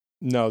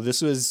 No,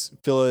 this was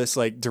Phyllis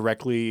like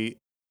directly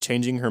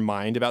changing her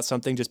mind about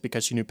something just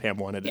because she knew Pam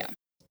wanted it. Yeah.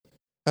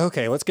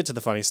 Okay, let's get to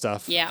the funny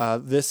stuff. Yeah.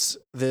 This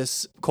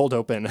cold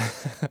open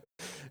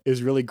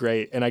is really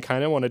great, and I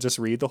kind of want to just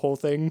read the whole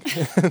thing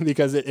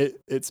because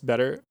it's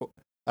better,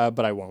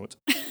 but I won't.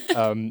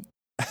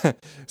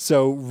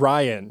 So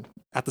Ryan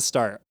at the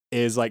start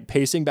is like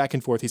pacing back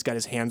and forth. He's got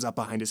his hands up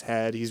behind his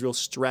head. He's real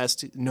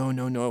stressed. No.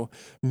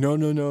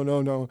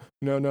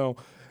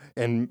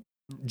 And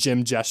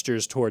Jim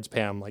gestures towards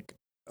Pam like,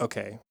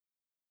 okay,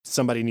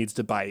 somebody needs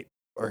to bite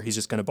or he's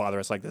just going to bother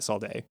us like this all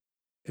day.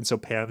 And so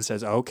Pam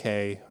says,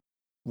 okay,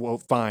 well,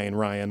 fine,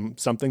 Ryan,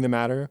 something the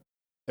matter?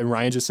 And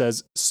Ryan just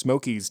says,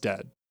 Smokey's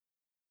dead.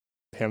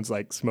 Pam's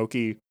like,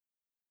 Smokey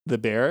the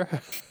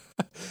bear?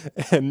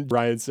 And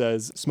Ryan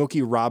says,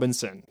 Smokey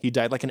Robinson. He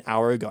died like an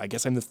hour ago. I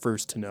guess I'm the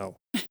first to know.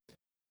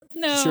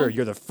 No. Sure,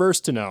 you're the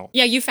first to know.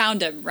 Yeah, you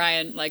found him,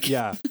 Ryan. Like,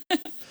 yeah.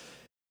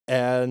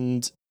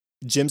 And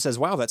Jim says,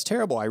 wow, that's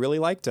terrible. I really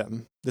liked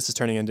him. This is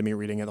turning into me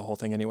reading the whole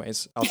thing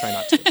anyways. I'll try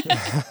not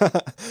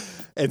to.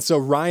 And so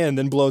Ryan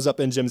then blows up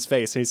in Jim's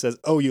face and he says,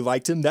 oh, you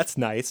liked him? That's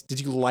nice.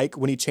 Did you like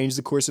when he changed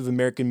the course of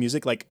American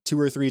music like 2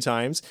 or 3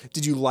 times?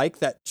 Did you like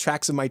that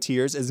Tracks of My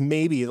Tears is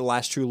maybe the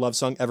last true love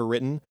song ever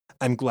written?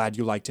 I'm glad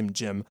you liked him,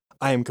 Jim.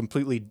 I am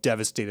completely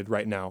devastated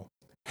right now.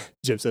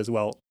 Jim says,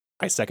 well,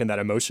 I second that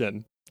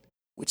emotion,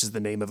 which is the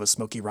name of a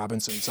Smokey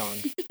Robinson song.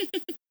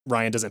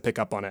 Ryan doesn't pick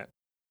up on it.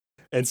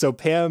 And so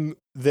Pam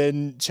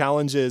then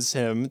challenges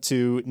him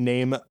to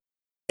name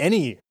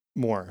any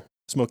more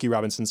Smokey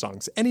Robinson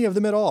songs, any of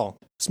them at all.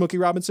 Smokey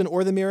Robinson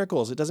or The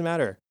Miracles, it doesn't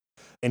matter.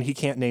 And he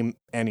can't name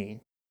any. He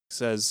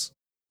says,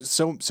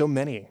 so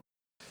many.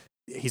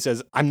 He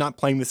says, I'm not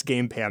playing this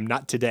game, Pam,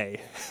 not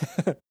today.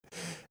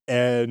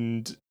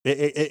 And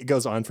it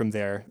goes on from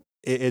there.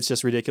 It's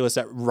just ridiculous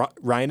that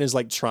Ryan is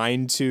like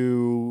trying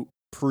to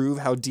prove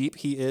how deep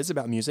he is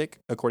about music,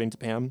 according to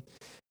Pam.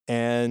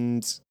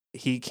 And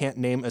he can't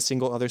name a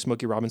single other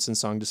Smokey Robinson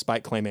song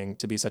despite claiming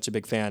to be such a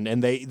big fan.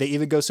 And they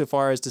even go so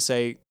far as to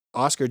say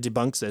Oscar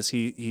debunks this.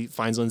 He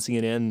finds on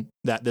CNN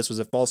that this was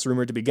a false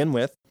rumor to begin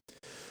with.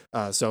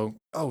 So,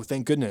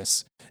 thank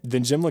goodness.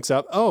 Then Jim looks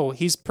up. Oh,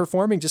 he's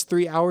performing just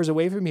 3 hours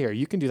away from here.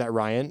 You can do that,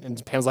 Ryan.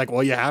 And Pam's like,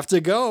 well, you have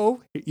to go.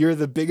 You're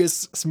the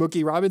biggest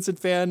Smokey Robinson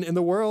fan in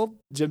the world.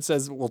 Jim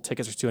says, well,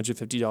 tickets are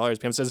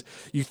 $250. Pam says,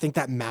 you think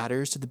that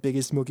matters to the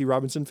biggest Smokey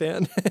Robinson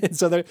fan? And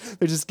so they're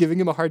just giving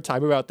him a hard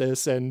time about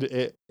this,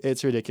 and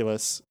it's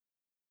ridiculous.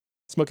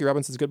 Smokey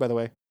Robinson's good, by the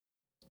way.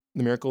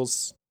 The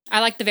Miracles. I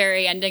like the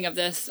very ending of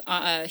this.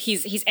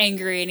 He's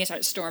angry and he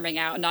starts storming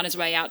out, and on his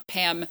way out,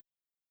 Pam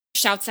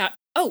shouts out,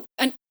 oh,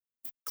 and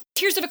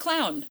Tears of a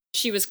Clown.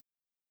 She was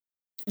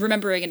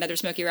remembering another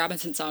Smokey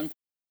Robinson song.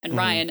 And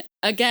Ryan,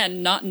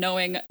 again, not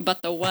knowing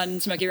but the one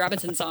Smokey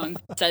Robinson song,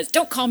 says,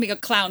 don't call me a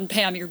clown,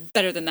 Pam, you're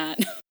better than that.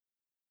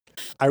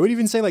 I would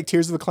even say like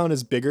Tears of a Clown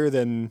is bigger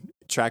than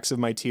Tracks of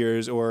My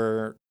Tears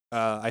or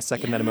I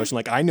Second That Emotion.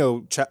 Like I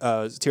know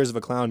Tears of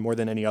a Clown more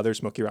than any other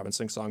Smokey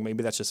Robinson song.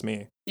 Maybe that's just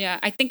me. Yeah,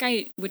 I think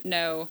I would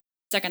know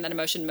Second That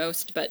Emotion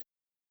most, but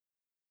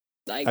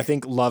like I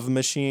think Love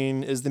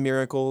Machine is The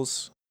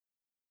Miracles.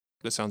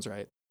 That sounds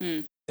right.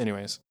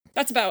 Anyways.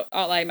 That's about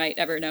all I might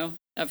ever know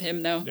of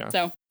him, though. Yeah.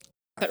 So,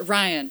 but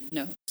Ryan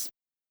knows.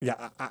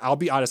 Yeah, I'll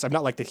be honest. I'm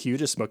not like the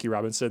hugest Smokey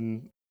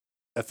Robinson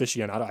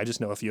aficionado. I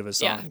just know a few of his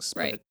songs.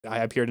 Yeah, right. But I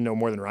appear to know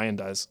more than Ryan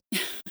does.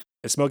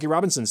 And Smokey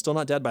Robinson's still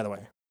not dead, by the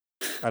way.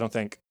 I don't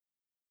think.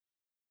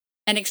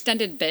 An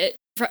extended bit.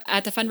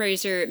 At the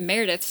fundraiser,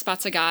 Meredith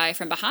spots a guy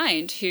from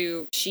behind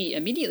who she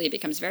immediately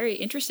becomes very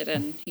interested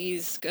in.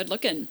 He's good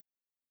looking.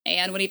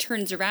 And when he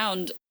turns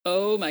around,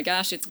 oh my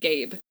gosh, it's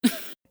Gabe.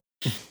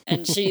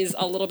 And she's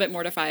a little bit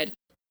mortified.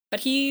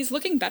 But he's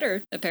looking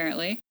better,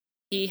 apparently.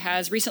 He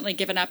has recently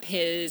given up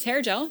his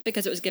hair gel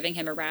because it was giving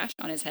him a rash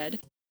on his head.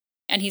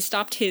 And he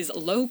stopped his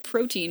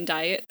low-protein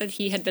diet that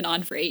he had been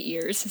on for 8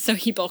 years, so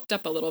he bulked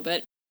up a little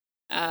bit.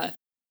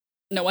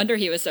 No wonder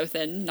he was so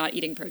thin, not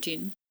eating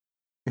protein.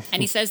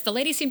 And he says the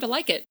ladies seem to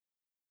like it.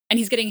 And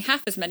he's getting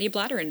half as many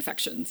bladder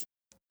infections.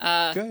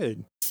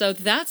 Good. So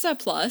that's a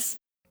plus.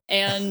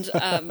 And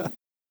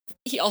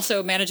he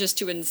also manages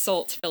to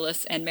insult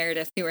Phyllis and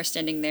Meredith, who are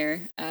standing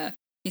there.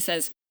 He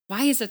says,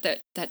 why is it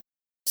that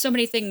so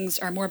many things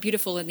are more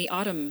beautiful in the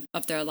autumn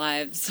of their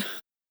lives?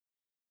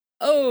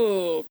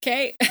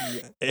 Okay.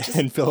 Yeah.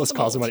 And Phyllis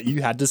calls him on it.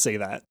 You had to say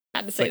that.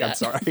 Had to say that. I'm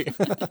sorry.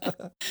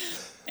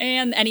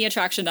 And any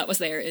attraction that was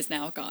there is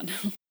now gone.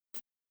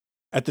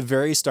 At the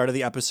very start of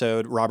the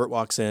episode, Robert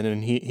walks in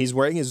and he's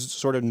wearing his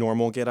sort of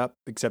normal getup,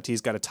 except he's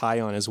got a tie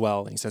on as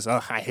well. And he says,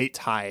 "Oh, I hate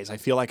ties. I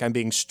feel like I'm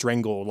being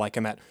strangled, like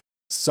I'm at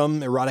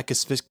some erotic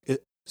asphyxiation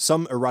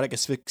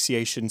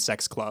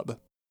sex club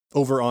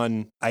over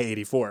on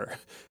I-84."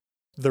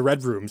 The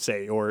Red Room,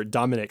 say, or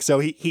Dominic. So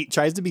he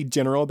tries to be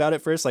general about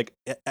it first, like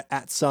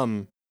at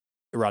some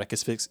erotic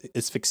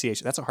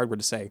asphyxiation. That's a hard word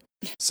to say.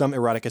 Some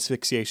erotic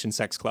asphyxiation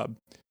sex club.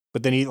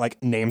 But then he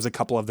like names a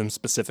couple of them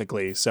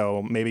specifically.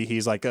 So maybe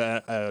he's like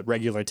a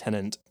regular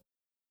tenant.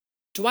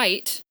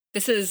 Dwight,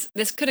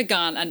 this could have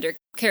gone under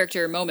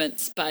character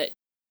moments, but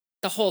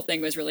the whole thing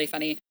was really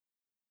funny.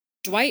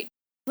 Dwight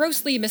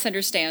grossly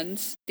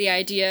misunderstands the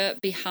idea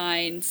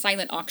behind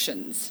silent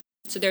auctions.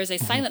 So there's a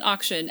silent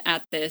auction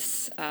at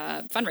this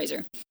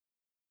fundraiser.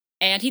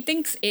 And he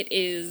thinks it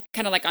is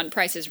kind of like on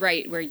Price is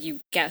Right, where you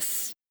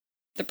guess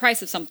the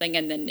price of something,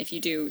 and then if you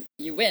do,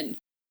 you win.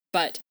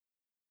 But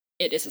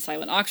it is a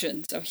silent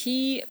auction. So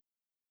he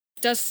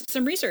does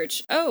some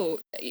research. Oh,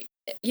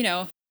 you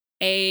know,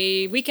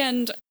 a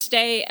weekend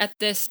stay at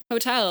this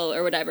hotel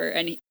or whatever.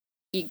 And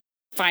he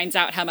finds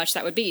out how much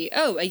that would be.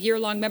 Oh, a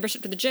year-long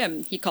membership to the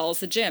gym. He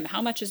calls the gym.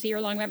 How much is the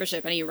year-long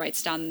membership? And he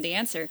writes down the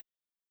answer.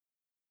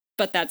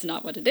 But that's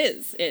not what it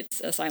is.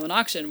 It's a silent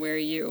auction where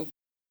you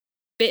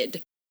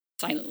bid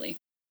silently.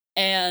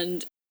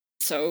 And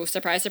so,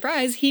 surprise,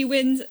 surprise, he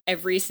wins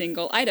every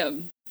single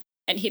item.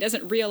 And he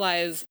doesn't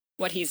realize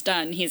what he's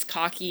done. He's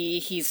cocky.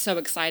 He's so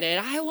excited.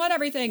 I won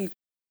everything.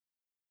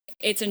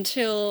 It's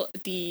until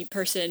the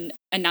person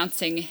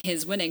announcing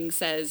his winning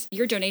says,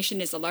 your donation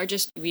is the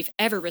largest we've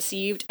ever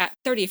received at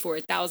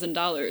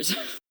 $34,000.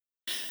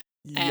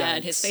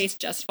 And his face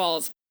just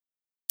falls.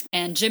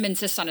 And Jim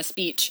insists on a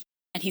speech.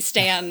 And he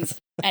stands,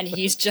 and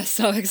he's just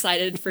so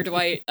excited for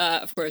Dwight.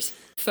 Of course,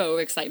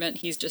 faux excitement.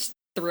 He's just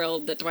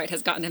thrilled that Dwight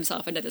has gotten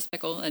himself into this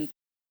pickle. And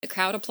the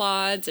crowd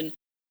applauds,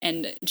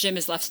 and Jim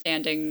is left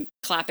standing,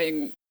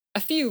 clapping a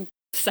few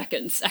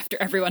seconds after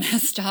everyone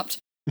has stopped.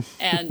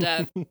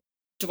 And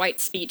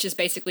Dwight's speech is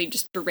basically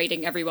just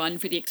berating everyone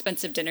for the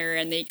expensive dinner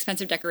and the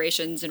expensive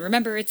decorations. And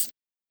remember, it's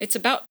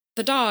about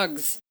the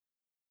dogs.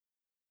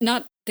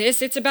 Not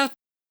this, it's about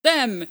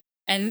them.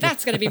 And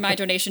that's going to be my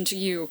donation to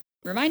you.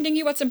 Reminding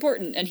you what's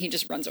important, and he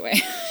just runs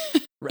away.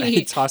 Right,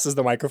 he tosses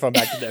the microphone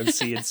back to the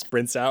MC and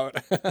sprints out.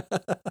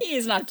 He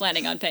is not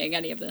planning on paying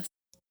any of this.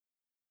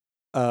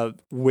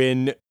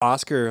 When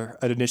Oscar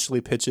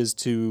initially pitches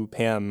to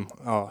Pam,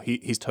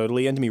 he's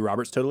totally into me.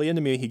 Robert's totally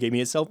into me. He gave me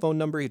his cell phone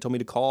number. He told me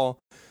to call,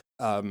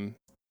 and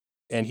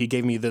he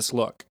gave me this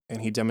look,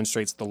 and he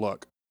demonstrates the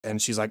look.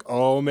 And she's like,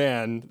 "Oh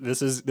man,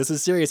 this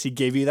is serious. He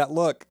gave you that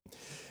look."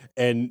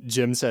 And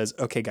Jim says,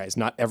 "Okay, guys,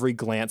 not every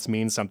glance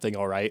means something,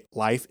 all right?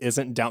 Life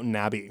isn't Downton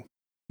Abbey."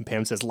 And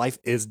Pam says, "Life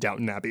is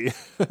Downton Abbey."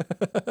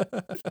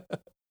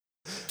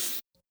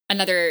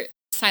 Another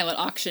silent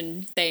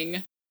auction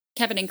thing.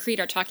 Kevin and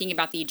Creed are talking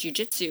about the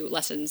jiu-jitsu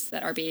lessons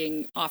that are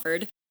being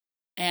offered.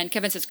 And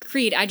Kevin says,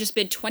 "Creed, I just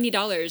bid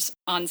 $20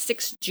 on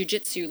 6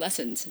 jiu-jitsu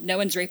lessons. No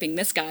one's raping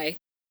this guy."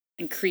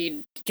 And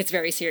Creed gets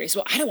very serious.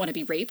 "Well, I don't want to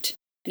be raped."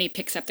 And he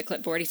picks up the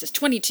clipboard. He says,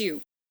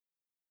 "22.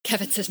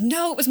 Kevin says,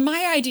 "No, it was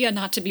my idea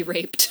not to be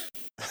raped."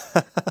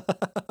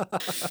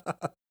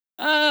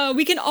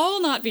 We can all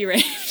not be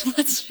raped.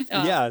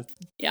 Yeah.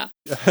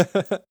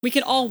 We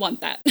can all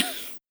want that.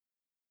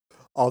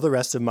 All the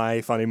rest of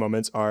my funny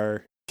moments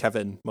are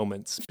Kevin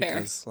moments. Fair.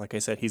 Because, like I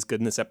said, he's good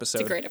in this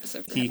episode. It's a great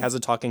episode for He him. has a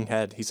talking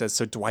head. He says,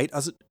 so Dwight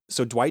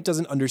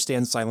doesn't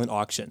understand silent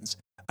auctions.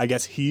 I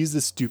guess he's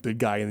the stupid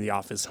guy in the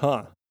office,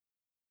 huh?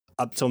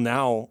 Up till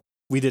now,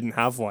 we didn't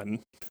have one."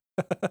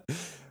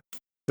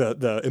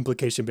 The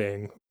implication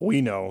being, we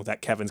know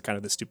that Kevin's kind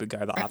of the stupid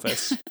guy in the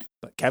office,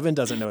 but Kevin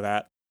doesn't know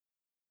that.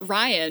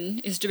 Ryan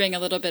is doing a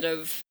little bit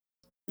of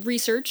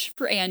research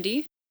for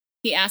Andy.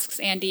 He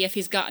asks Andy if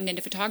he's gotten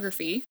into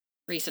photography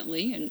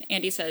recently, and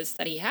Andy says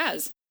that he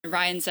has. And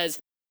Ryan says,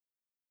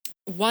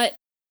 "What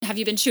have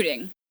you been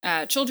shooting?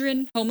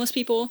 Children, homeless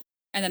people?"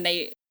 And then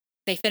they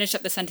finish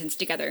up the sentence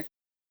together.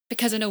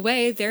 "Because in a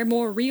way, they're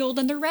more real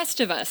than the rest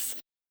of us."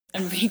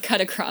 And we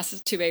cut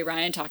across to a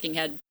Ryan talking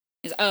head.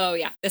 He's, "Oh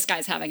yeah, this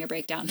guy's having a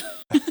breakdown."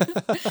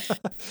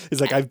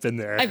 He's like, "I've been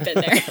there." I've been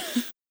there.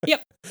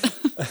 Yep.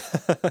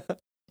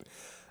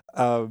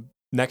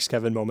 Next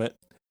Kevin moment.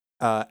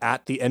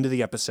 at the end of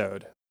the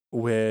episode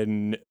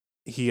when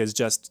he has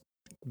just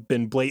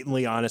been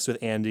blatantly honest with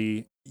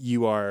Andy.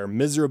 You are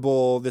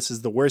miserable. This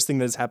is the worst thing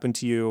that has happened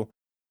to you.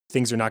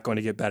 Things are not going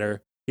to get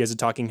better. He has a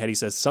talking head. He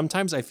says,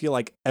 sometimes I feel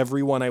like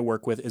everyone I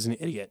work with is an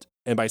idiot.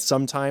 And by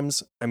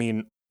sometimes, I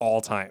mean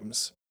all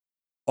times.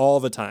 All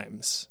the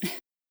times.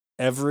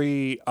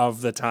 Every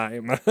of the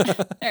time.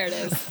 There it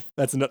is.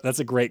 That's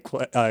a great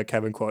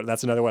Kevin quote.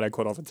 That's another one I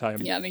quote all the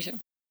time. Yeah, me too.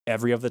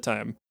 Every of the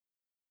time.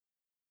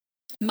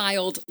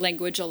 Mild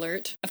language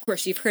alert. Of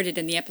course, you've heard it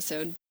in the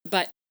episode,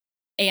 but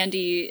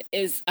Andy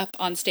is up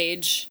on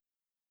stage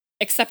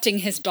accepting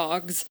his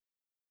dogs,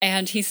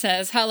 and he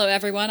says, "Hello,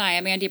 everyone. I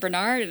am Andy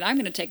Bernard, and I'm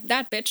going to take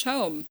that bitch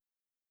home."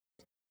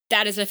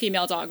 That is a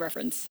female dog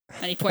reference.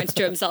 And he points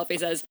to himself. He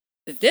says,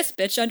 "This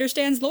bitch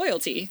understands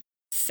loyalty."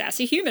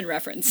 Sassy human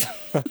reference.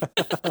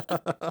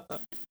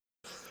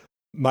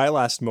 My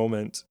last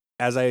moment,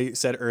 as I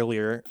said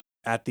earlier,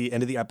 at the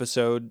end of the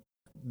episode,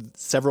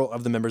 several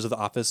of the members of the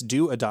office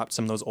do adopt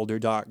some of those older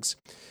dogs.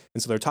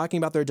 And so they're talking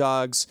about their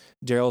dogs.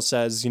 Daryl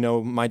says,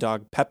 my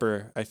dog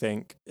Pepper, I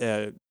think,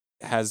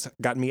 has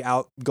gotten me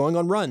out going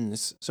on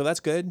runs. So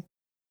that's good.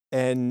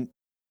 And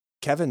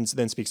Kevin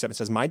then speaks up and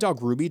says, my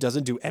dog Ruby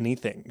doesn't do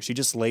anything. She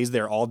just lays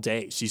there all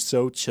day. She's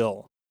so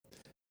chill.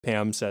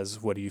 Pam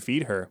says, what do you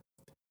feed her?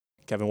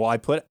 Kevin, well, I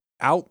put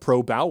out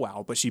Pro Bow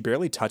Wow, but she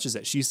barely touches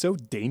it. She's so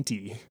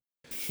dainty.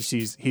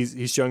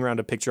 He's showing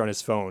around a picture on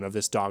his phone of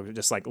this dog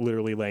just like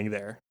literally laying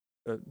there.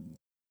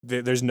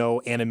 There's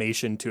no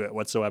animation to it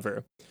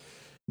whatsoever.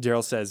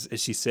 Daryl says,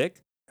 is she sick?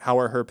 How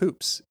are her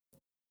poops?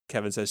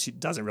 Kevin says she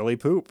doesn't really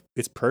poop.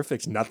 It's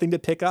perfect. Nothing to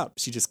pick up.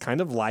 She just kind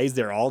of lies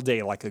there all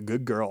day like a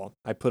good girl.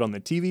 I put on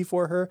the TV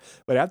for her,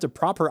 but I have to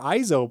prop her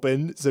eyes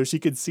open so she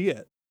could see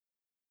it.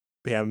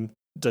 Pam,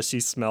 does she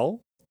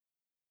smell?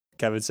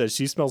 Kevin says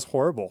she smells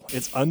horrible.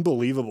 It's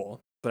unbelievable.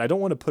 But I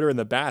don't want to put her in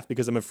the bath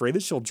because I'm afraid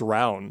that she'll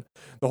drown.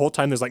 The whole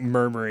time there's like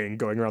murmuring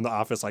going around the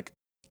office like,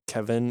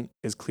 Kevin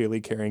is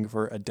clearly caring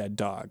for a dead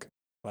dog.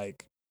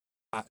 Like,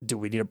 do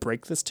we need to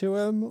break this to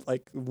him?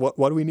 Like, what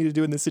do we need to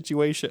do in this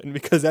situation?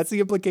 Because that's the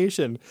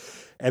implication.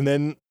 And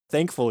then,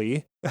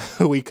 thankfully,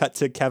 we cut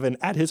to Kevin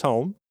at his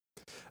home.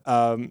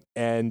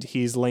 And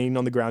he's laying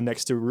on the ground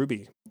next to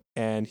Ruby.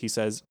 And he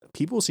says,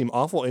 people seem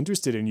awful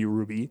interested in you,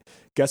 Ruby.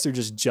 Guess they're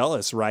just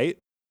jealous, right?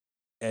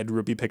 And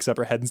Ruby picks up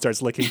her head and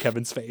starts licking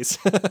Kevin's face.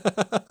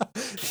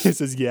 He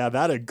says, yeah,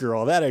 that a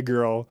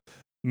girl.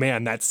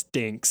 Man, that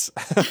stinks.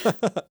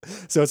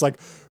 So it's like,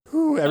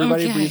 whew,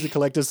 everybody breathes a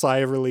collective sigh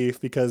of relief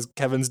because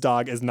Kevin's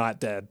dog is not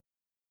dead.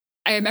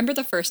 I remember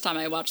the first time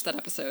I watched that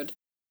episode.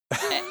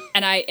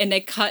 and they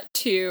cut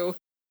to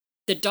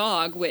the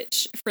dog,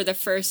 which for the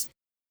first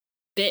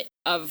bit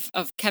of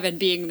Kevin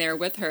being there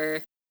with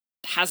her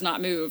has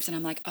not moved. And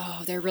I'm like,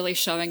 oh, they're really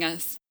showing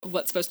us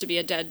what's supposed to be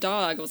a dead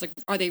dog. I was like,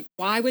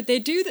 why would they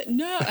do that?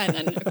 No. And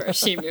then of course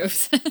she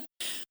moves.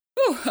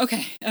 Ooh,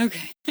 okay.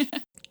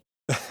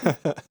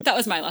 That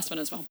was my last one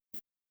as well.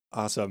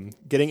 Awesome.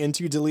 Getting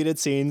into deleted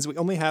scenes, we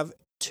only have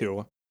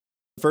 2.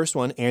 First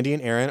one, Andy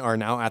and Aaron are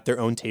now at their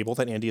own table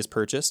that Andy has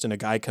purchased, and a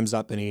guy comes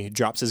up and he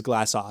drops his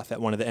glass off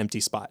at one of the empty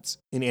spots.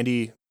 And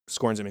Andy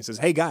scorns him. He says,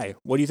 hey guy,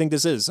 what do you think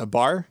this is, a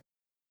bar?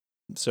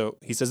 So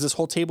he says this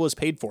whole table is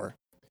paid for.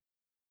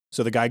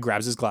 So the guy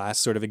grabs his glass,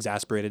 sort of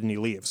exasperated, and he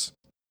leaves.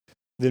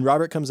 Then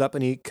Robert comes up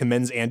and he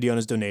commends Andy on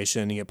his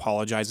donation. He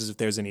apologizes if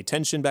there's any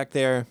tension back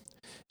there.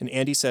 And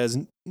Andy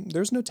says,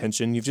 there's no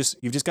tension. You've just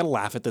got to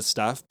laugh at this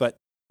stuff, but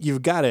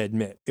you've got to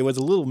admit it was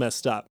a little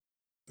messed up.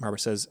 Robert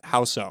says,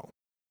 how so?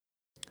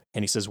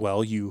 And he says,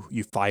 well, you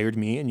fired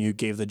me and you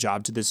gave the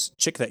job to this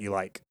chick that you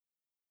like.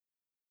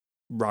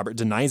 Robert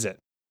denies it.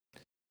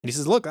 And he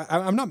says, look,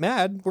 I'm not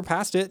mad. We're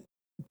past it,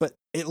 but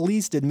at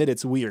least admit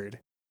it's weird.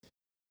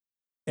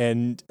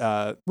 And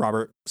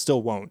Robert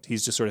still won't.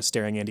 He's just sort of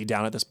staring Andy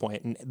down at this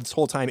point. And this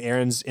whole time,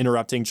 Erin's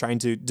interrupting, trying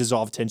to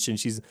dissolve tension.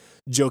 She's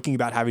joking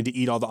about having to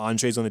eat all the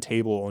entrees on the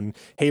table. And,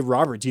 hey,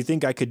 Robert, do you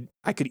think I could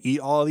eat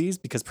all of these?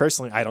 Because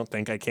personally, I don't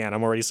think I can.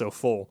 I'm already so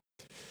full.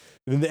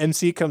 And then the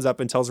MC comes up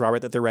and tells Robert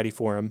that they're ready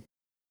for him.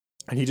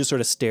 And he just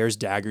sort of stares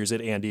daggers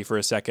at Andy for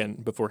a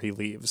second before he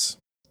leaves.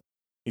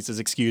 He says,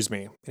 excuse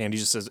me. And Andy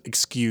just says,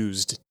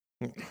 excused.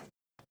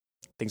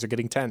 Things are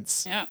getting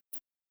tense. Yeah.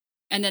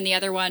 And then the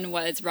other one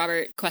was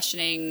Robert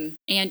questioning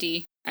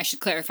Andy. I should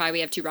clarify,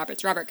 we have 2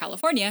 Roberts. Robert,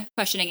 California,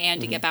 questioning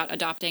Andy about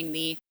adopting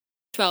the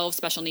 12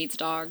 special needs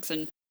dogs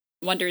and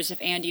wonders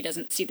if Andy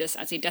doesn't see this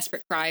as a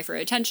desperate cry for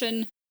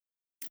attention.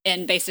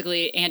 And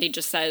basically, Andy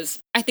just says,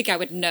 I think I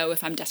would know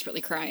if I'm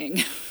desperately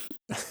crying.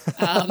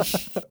 Because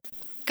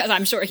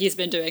I'm sure he's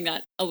been doing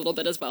that a little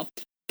bit as well.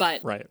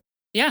 But right.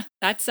 Yeah,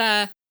 that's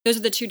those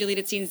are the 2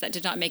 deleted scenes that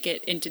did not make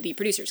it into the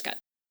producer's cut.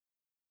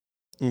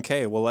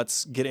 Okay, well,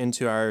 let's get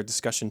into our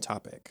discussion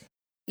topic.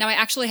 Now, I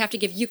actually have to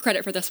give you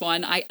credit for this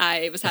one.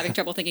 I was having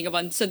trouble thinking of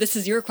one. So this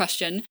is your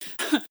question.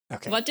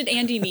 Okay. What did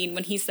Andy mean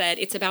when he said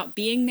it's about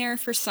being there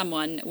for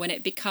someone when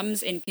it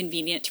becomes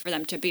inconvenient for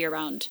them to be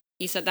around?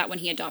 He said that when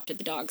he adopted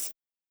the dogs.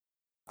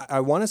 I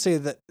want to say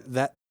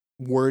that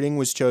wording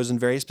was chosen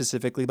very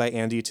specifically by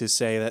Andy to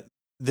say that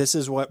this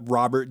is what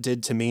Robert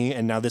did to me,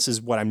 and now this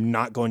is what I'm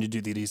not going to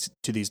do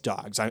to these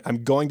dogs.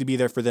 I'm going to be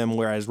there for them,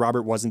 whereas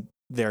Robert wasn't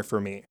there for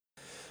me.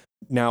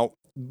 Now,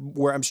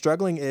 where I'm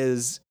struggling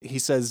is he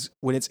says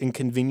when it's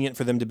inconvenient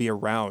for them to be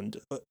around.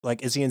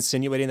 Like, is he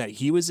insinuating that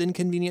he was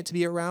inconvenient to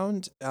be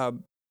around?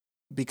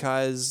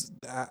 Because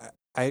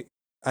I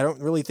don't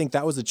really think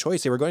that was the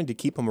choice. They were going to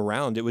keep him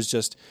around. It was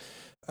just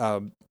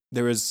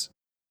there was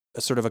a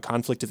sort of a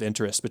conflict of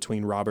interest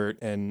between Robert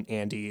and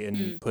Andy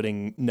in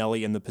putting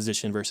Nellie in the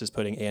position versus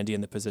putting Andy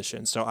in the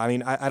position. So, I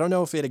mean, I don't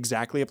know if it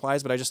exactly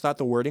applies, but I just thought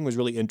the wording was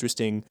really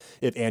interesting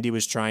if Andy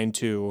was trying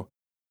to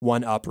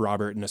one-up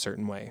Robert in a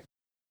certain way.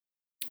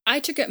 I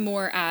took it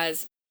more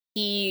as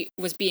he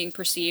was being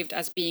perceived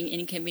as being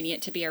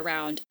inconvenient to be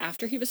around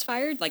after he was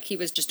fired. Like, he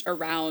was just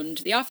around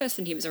the office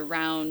and he was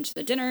around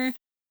the dinner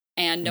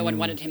and no one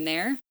wanted him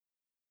there.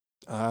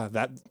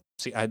 That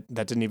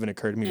didn't even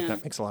occur to me, but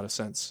that makes a lot of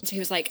sense. So he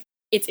was like,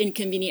 it's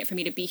inconvenient for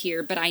me to be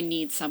here, but I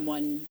need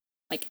someone,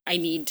 like, I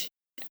need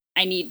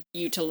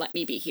you to let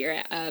me be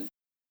here.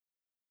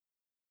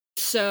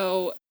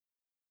 So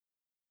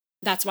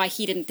that's why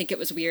he didn't think it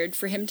was weird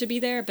for him to be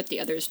there, but the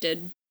others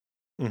did.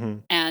 Mm-hmm.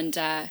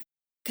 And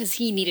because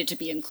he needed to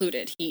be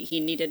included. He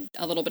needed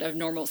a little bit of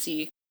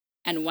normalcy,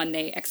 and when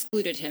they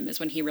excluded him is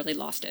when he really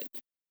lost it.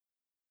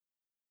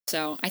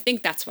 So I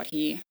think that's what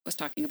he was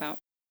talking about.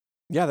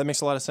 Yeah, that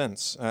makes a lot of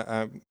sense.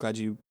 I'm glad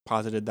you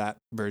posited that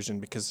version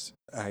because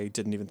I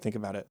didn't even think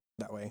about it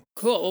that way.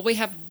 Cool. Well, we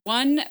have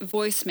one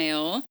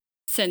voicemail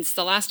since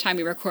the last time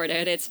we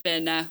recorded. It's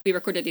been, we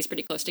recorded these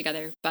pretty close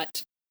together,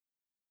 but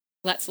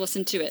let's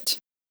listen to it.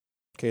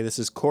 Okay, this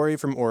is Corey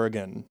from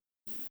Oregon.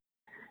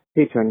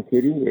 Hey, John and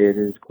Katie. It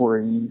is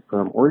Corey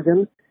from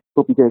Oregon.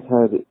 Hope you guys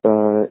had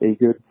a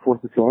good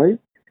 4th of July.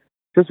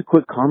 Just a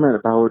quick comment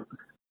about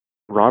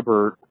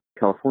Robert,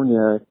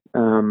 California.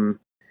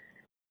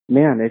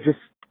 Man,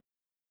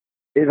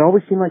 it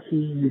always seemed like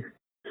he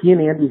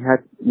and Andy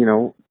had,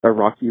 a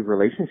rocky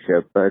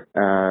relationship, but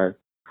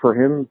for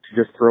him to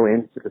just throw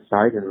Andy to the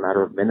side in a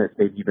matter of minutes,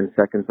 maybe even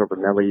seconds over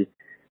Nellie,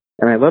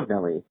 and I love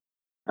Nellie,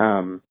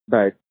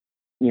 but,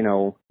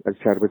 as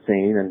Chad was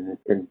saying,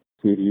 and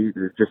Katie,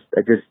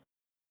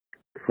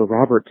 for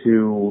Robert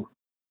to,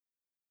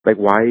 like,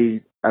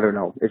 why, I don't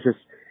know,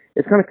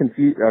 it's kind of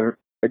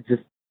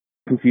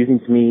confusing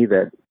to me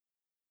that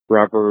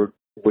Robert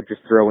would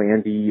just throw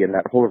Andy and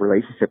that whole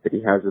relationship that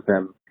he has with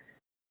them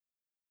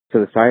to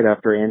the side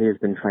after Andy has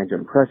been trying to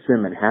impress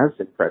him and has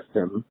impressed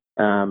him,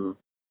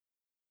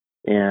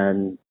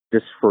 and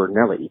just for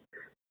Nellie.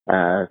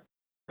 But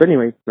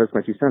anyway, that's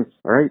my 2 cents.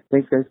 All right,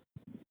 thanks, guys.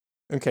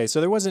 Okay,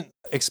 so there wasn't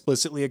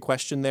explicitly a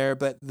question there,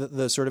 but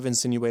the sort of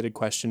insinuated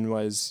question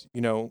was,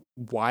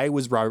 why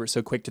was Robert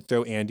so quick to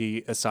throw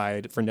Andy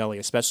aside for Nellie,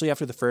 especially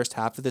after the first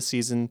half of the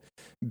season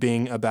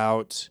being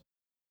about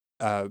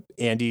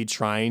Andy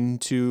trying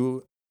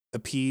to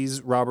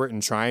appease Robert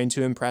and trying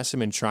to impress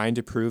him and trying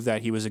to prove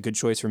that he was a good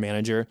choice for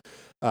manager.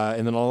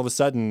 And then all of a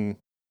sudden,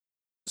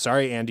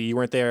 sorry, Andy, you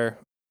weren't there.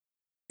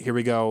 Here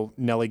we go.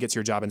 Nellie gets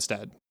your job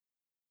instead.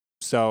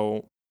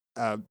 So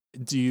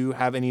do you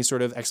have any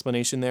sort of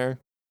explanation there?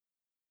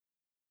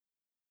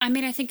 I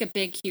mean, I think a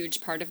big, huge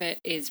part of it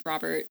is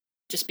Robert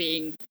just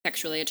being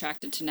sexually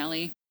attracted to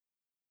Nellie.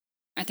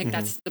 I think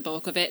that's the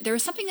bulk of it. There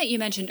was something that you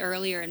mentioned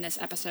earlier in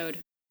this episode,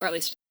 or at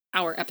least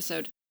our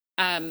episode,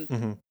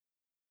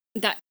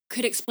 that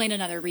could explain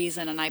another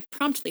reason, and I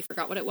promptly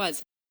forgot what it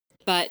was.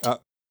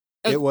 But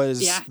it was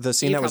the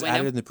scene that was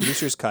added in the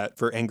producer's cut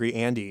for Angry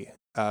Andy,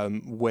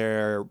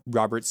 where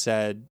Robert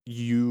said,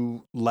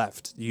 "You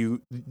left.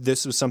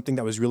 This was something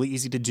that was really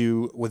easy to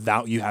do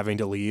without you having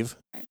to leave."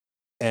 Right.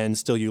 And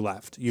still you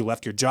left. You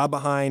left your job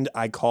behind.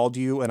 I called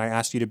you and I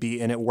asked you to be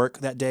in at work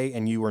that day,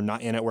 and you were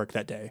not in at work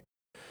that day.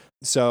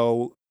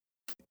 So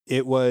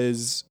it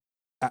was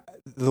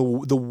the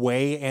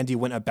way Andy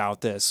went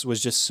about this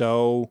was just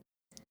so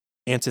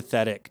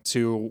antithetic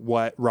to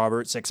what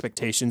Robert's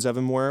expectations of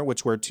him were,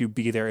 which were to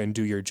be there and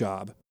do your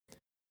job.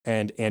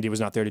 And Andy was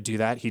not there to do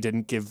that. He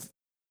didn't give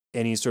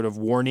any sort of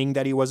warning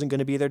that he wasn't going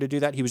to be there to do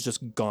that. He was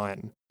just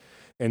gone.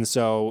 And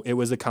so it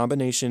was a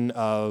combination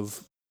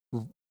of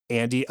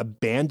Andy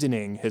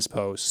abandoning his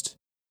post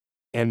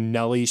and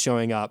Nellie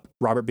showing up,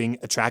 Robert being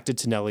attracted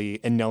to Nellie,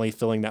 and Nellie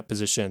filling that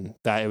position,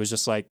 that it was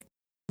just like,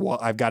 well,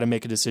 I've got to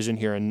make a decision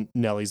here, and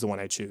Nellie's the one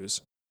I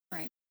choose.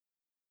 Right.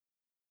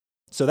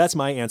 So that's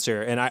my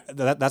answer. And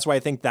that's why I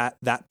think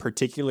that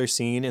particular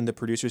scene in the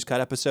producer's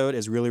cut episode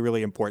is really,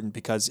 really important,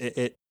 because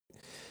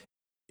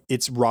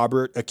it's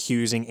Robert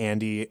accusing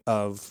Andy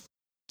of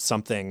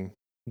something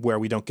where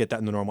we don't get that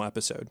in the normal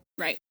episode.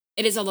 Right.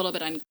 It is a little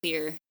bit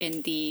unclear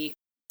in the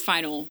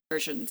final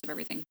versions of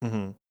everything.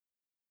 Mm-hmm.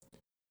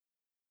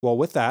 Well,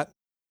 with that,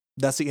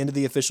 that's the end of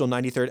the official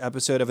 93rd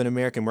episode of An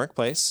American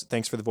Workplace.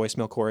 Thanks for the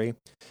voicemail, Corey.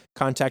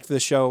 Contact for the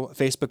show,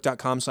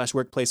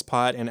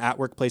 facebook.com/workplacepod and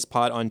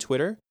 @workplacepod on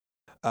Twitter.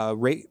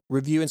 Rate,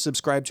 review, and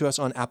subscribe to us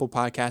on Apple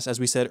Podcasts. As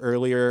we said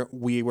earlier,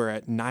 we were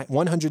at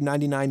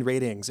 199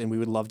 ratings, and we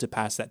would love to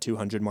pass that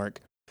 200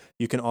 mark.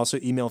 You can also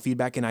email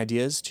feedback and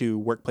ideas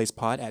to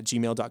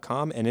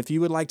workplacepod@gmail.com. And if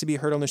you would like to be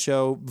heard on the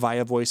show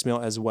via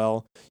voicemail as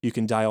well, you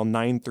can dial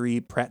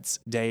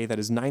 93-PRETS-DAY. That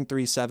is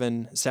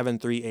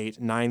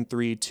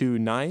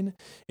 937-738-9329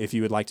 if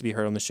you would like to be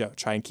heard on the show.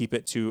 Try and keep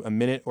it to a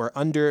minute or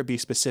under. Be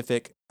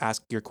specific.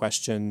 Ask your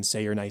question.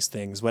 Say your nice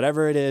things.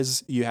 Whatever it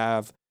is you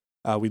have,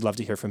 we'd love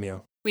to hear from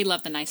you. We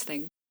love the nice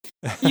thing.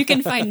 You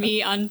can find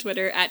me on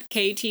Twitter at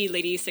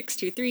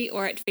KTLady623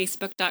 or at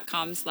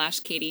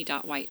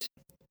facebook.com/katie.white.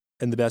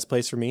 And the best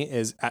place for me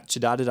is at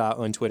Chadadada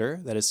on Twitter.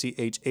 That is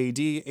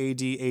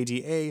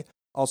CHADADADA.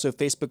 Also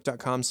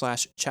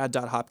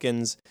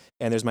facebook.com/chad.hopkins.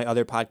 And there's my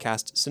other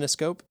podcast,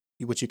 Cinescope,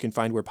 which you can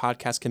find where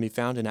podcasts can be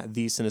found and at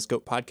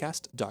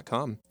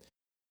thecinescopepodcast.com.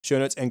 Show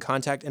notes and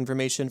contact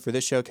information for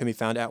this show can be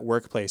found at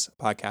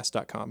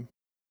workplacepodcast.com.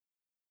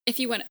 If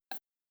you want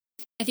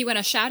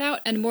a shout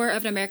out and more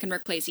of An American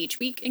Workplace each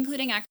week,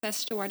 including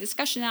access to our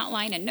discussion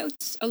outline and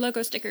notes, a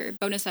logo sticker,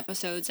 bonus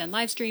episodes, and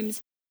live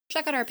streams,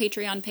 check out our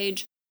Patreon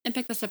page and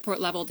pick the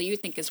support level that you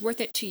think is worth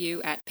it to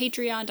you at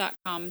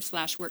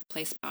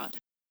patreon.com/workplacepod.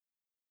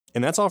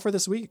 And that's all for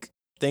this week.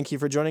 Thank you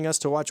for joining us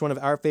to watch one of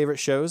our favorite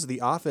shows,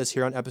 The Office,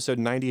 here on episode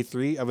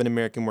 93 of An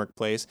American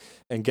Workplace.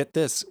 And get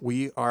this,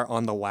 we are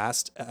on the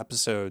last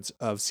episodes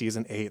of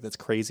season 8. That's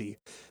crazy.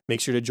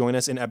 Make sure to join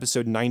us in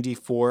episode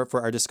 94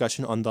 for our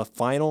discussion on the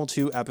final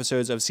 2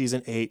 episodes of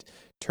season 8,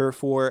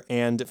 Turf War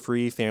and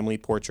Free Family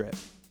Portrait.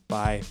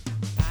 Bye.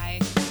 Bye.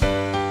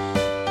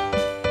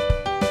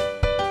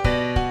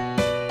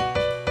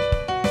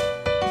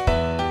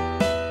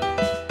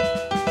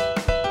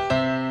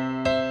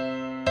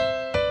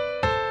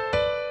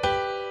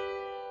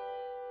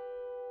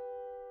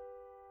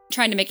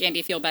 Trying to make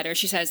Andy feel better.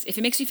 She says, if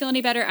it makes you feel any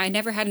better, I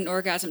never had an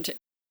orgasm to...